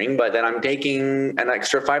wedding ring, but then I'm taking an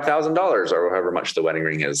extra $5,000 or however much the wedding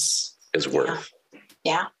ring is worth.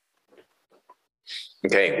 Yeah.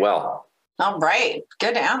 Okay, well. All right.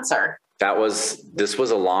 Good answer. This was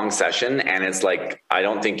a long session, and it's like, I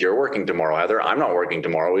don't think you're working tomorrow, Heather. I'm not working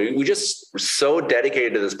tomorrow. We just were so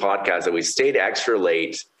dedicated to this podcast that we stayed extra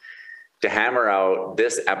late to hammer out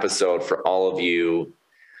this episode for all of you.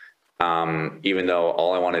 Even though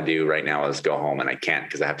all I want to do right now is go home, and I can't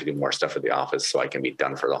because I have to do more stuff at the office so I can be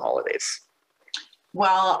done for the holidays.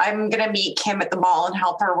 Well, I'm going to meet Kim at the mall and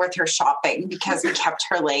help her with her shopping because we kept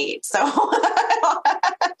her late. So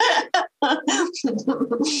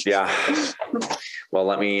yeah. Well,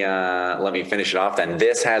 let me finish it off then.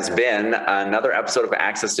 This has been another episode of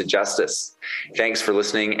Access to Justice. Thanks for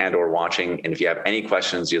listening and or watching. And if you have any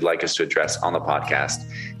questions you'd like us to address on the podcast,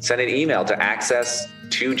 send an email to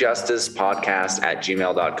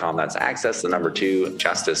access2justicepodcast@gmail.com. That's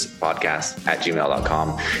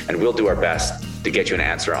access2justicepodcast@gmail.com. And we'll do our best to get you an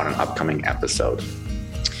answer on an upcoming episode.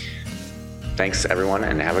 Thanks, everyone,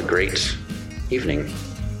 and have a great evening.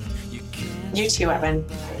 You too, Evan.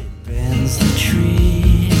 Bends the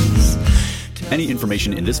trees Any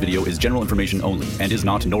information in this video is general information only and is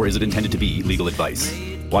not, nor is it intended to be, legal advice.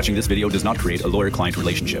 Watching this video does not create a lawyer-client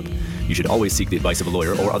relationship. You should always seek the advice of a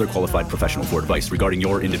lawyer or other qualified professional for advice regarding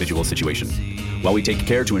your individual situation. While we take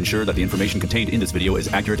care to ensure that the information contained in this video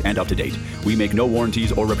is accurate and up to date, we make no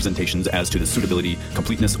warranties or representations as to the suitability,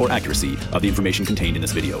 completeness, or accuracy of the information contained in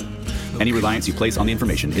this video. Any reliance you place on the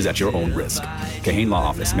information is at your own risk. Kahane Law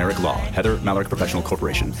Office, Merrick Law, Heather Malarick Professional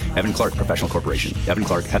Corporation, Evan Clark Professional Corporation, Evan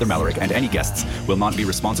Clark, Heather Malarick, and any guests will not be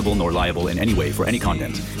responsible nor liable in any way for any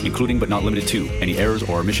content, including but not limited to any errors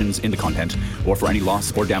or omissions in the content, or for any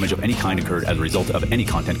loss or damage of any kind incurred as a result of any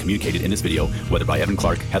content communicated in this video, whether by Evan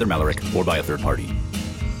Clark, Heather Malarick, or by a third party.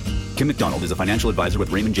 Kim McDonald is a financial advisor with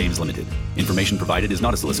Raymond James Limited. Information provided is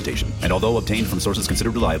not a solicitation, and although obtained from sources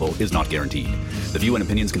considered reliable, is not guaranteed. The view and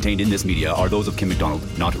opinions contained in this media are those of Kim McDonald,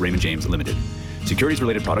 not Raymond James Limited.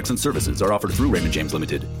 Securities-related products and services are offered through Raymond James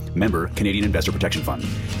Limited, member Canadian Investor Protection Fund.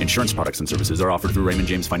 Insurance products and services are offered through Raymond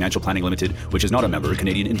James Financial Planning Limited, which is not a member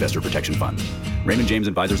Canadian Investor Protection Fund. Raymond James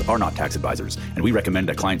advisors are not tax advisors, and we recommend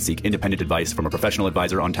that clients seek independent advice from a professional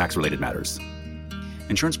advisor on tax-related matters.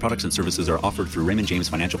 Insurance products and services are offered through Raymond James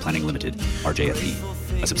Financial Planning Limited,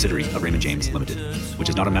 RJFP, a subsidiary of Raymond James Limited, which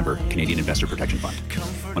is not a member Canadian Investor Protection Fund.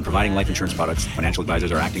 When providing life insurance products, financial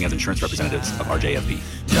advisors are acting as insurance representatives of RJFP.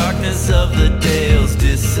 Darkness of the dales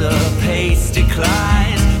dissipates,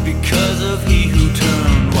 declines, because of he who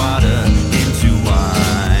turned water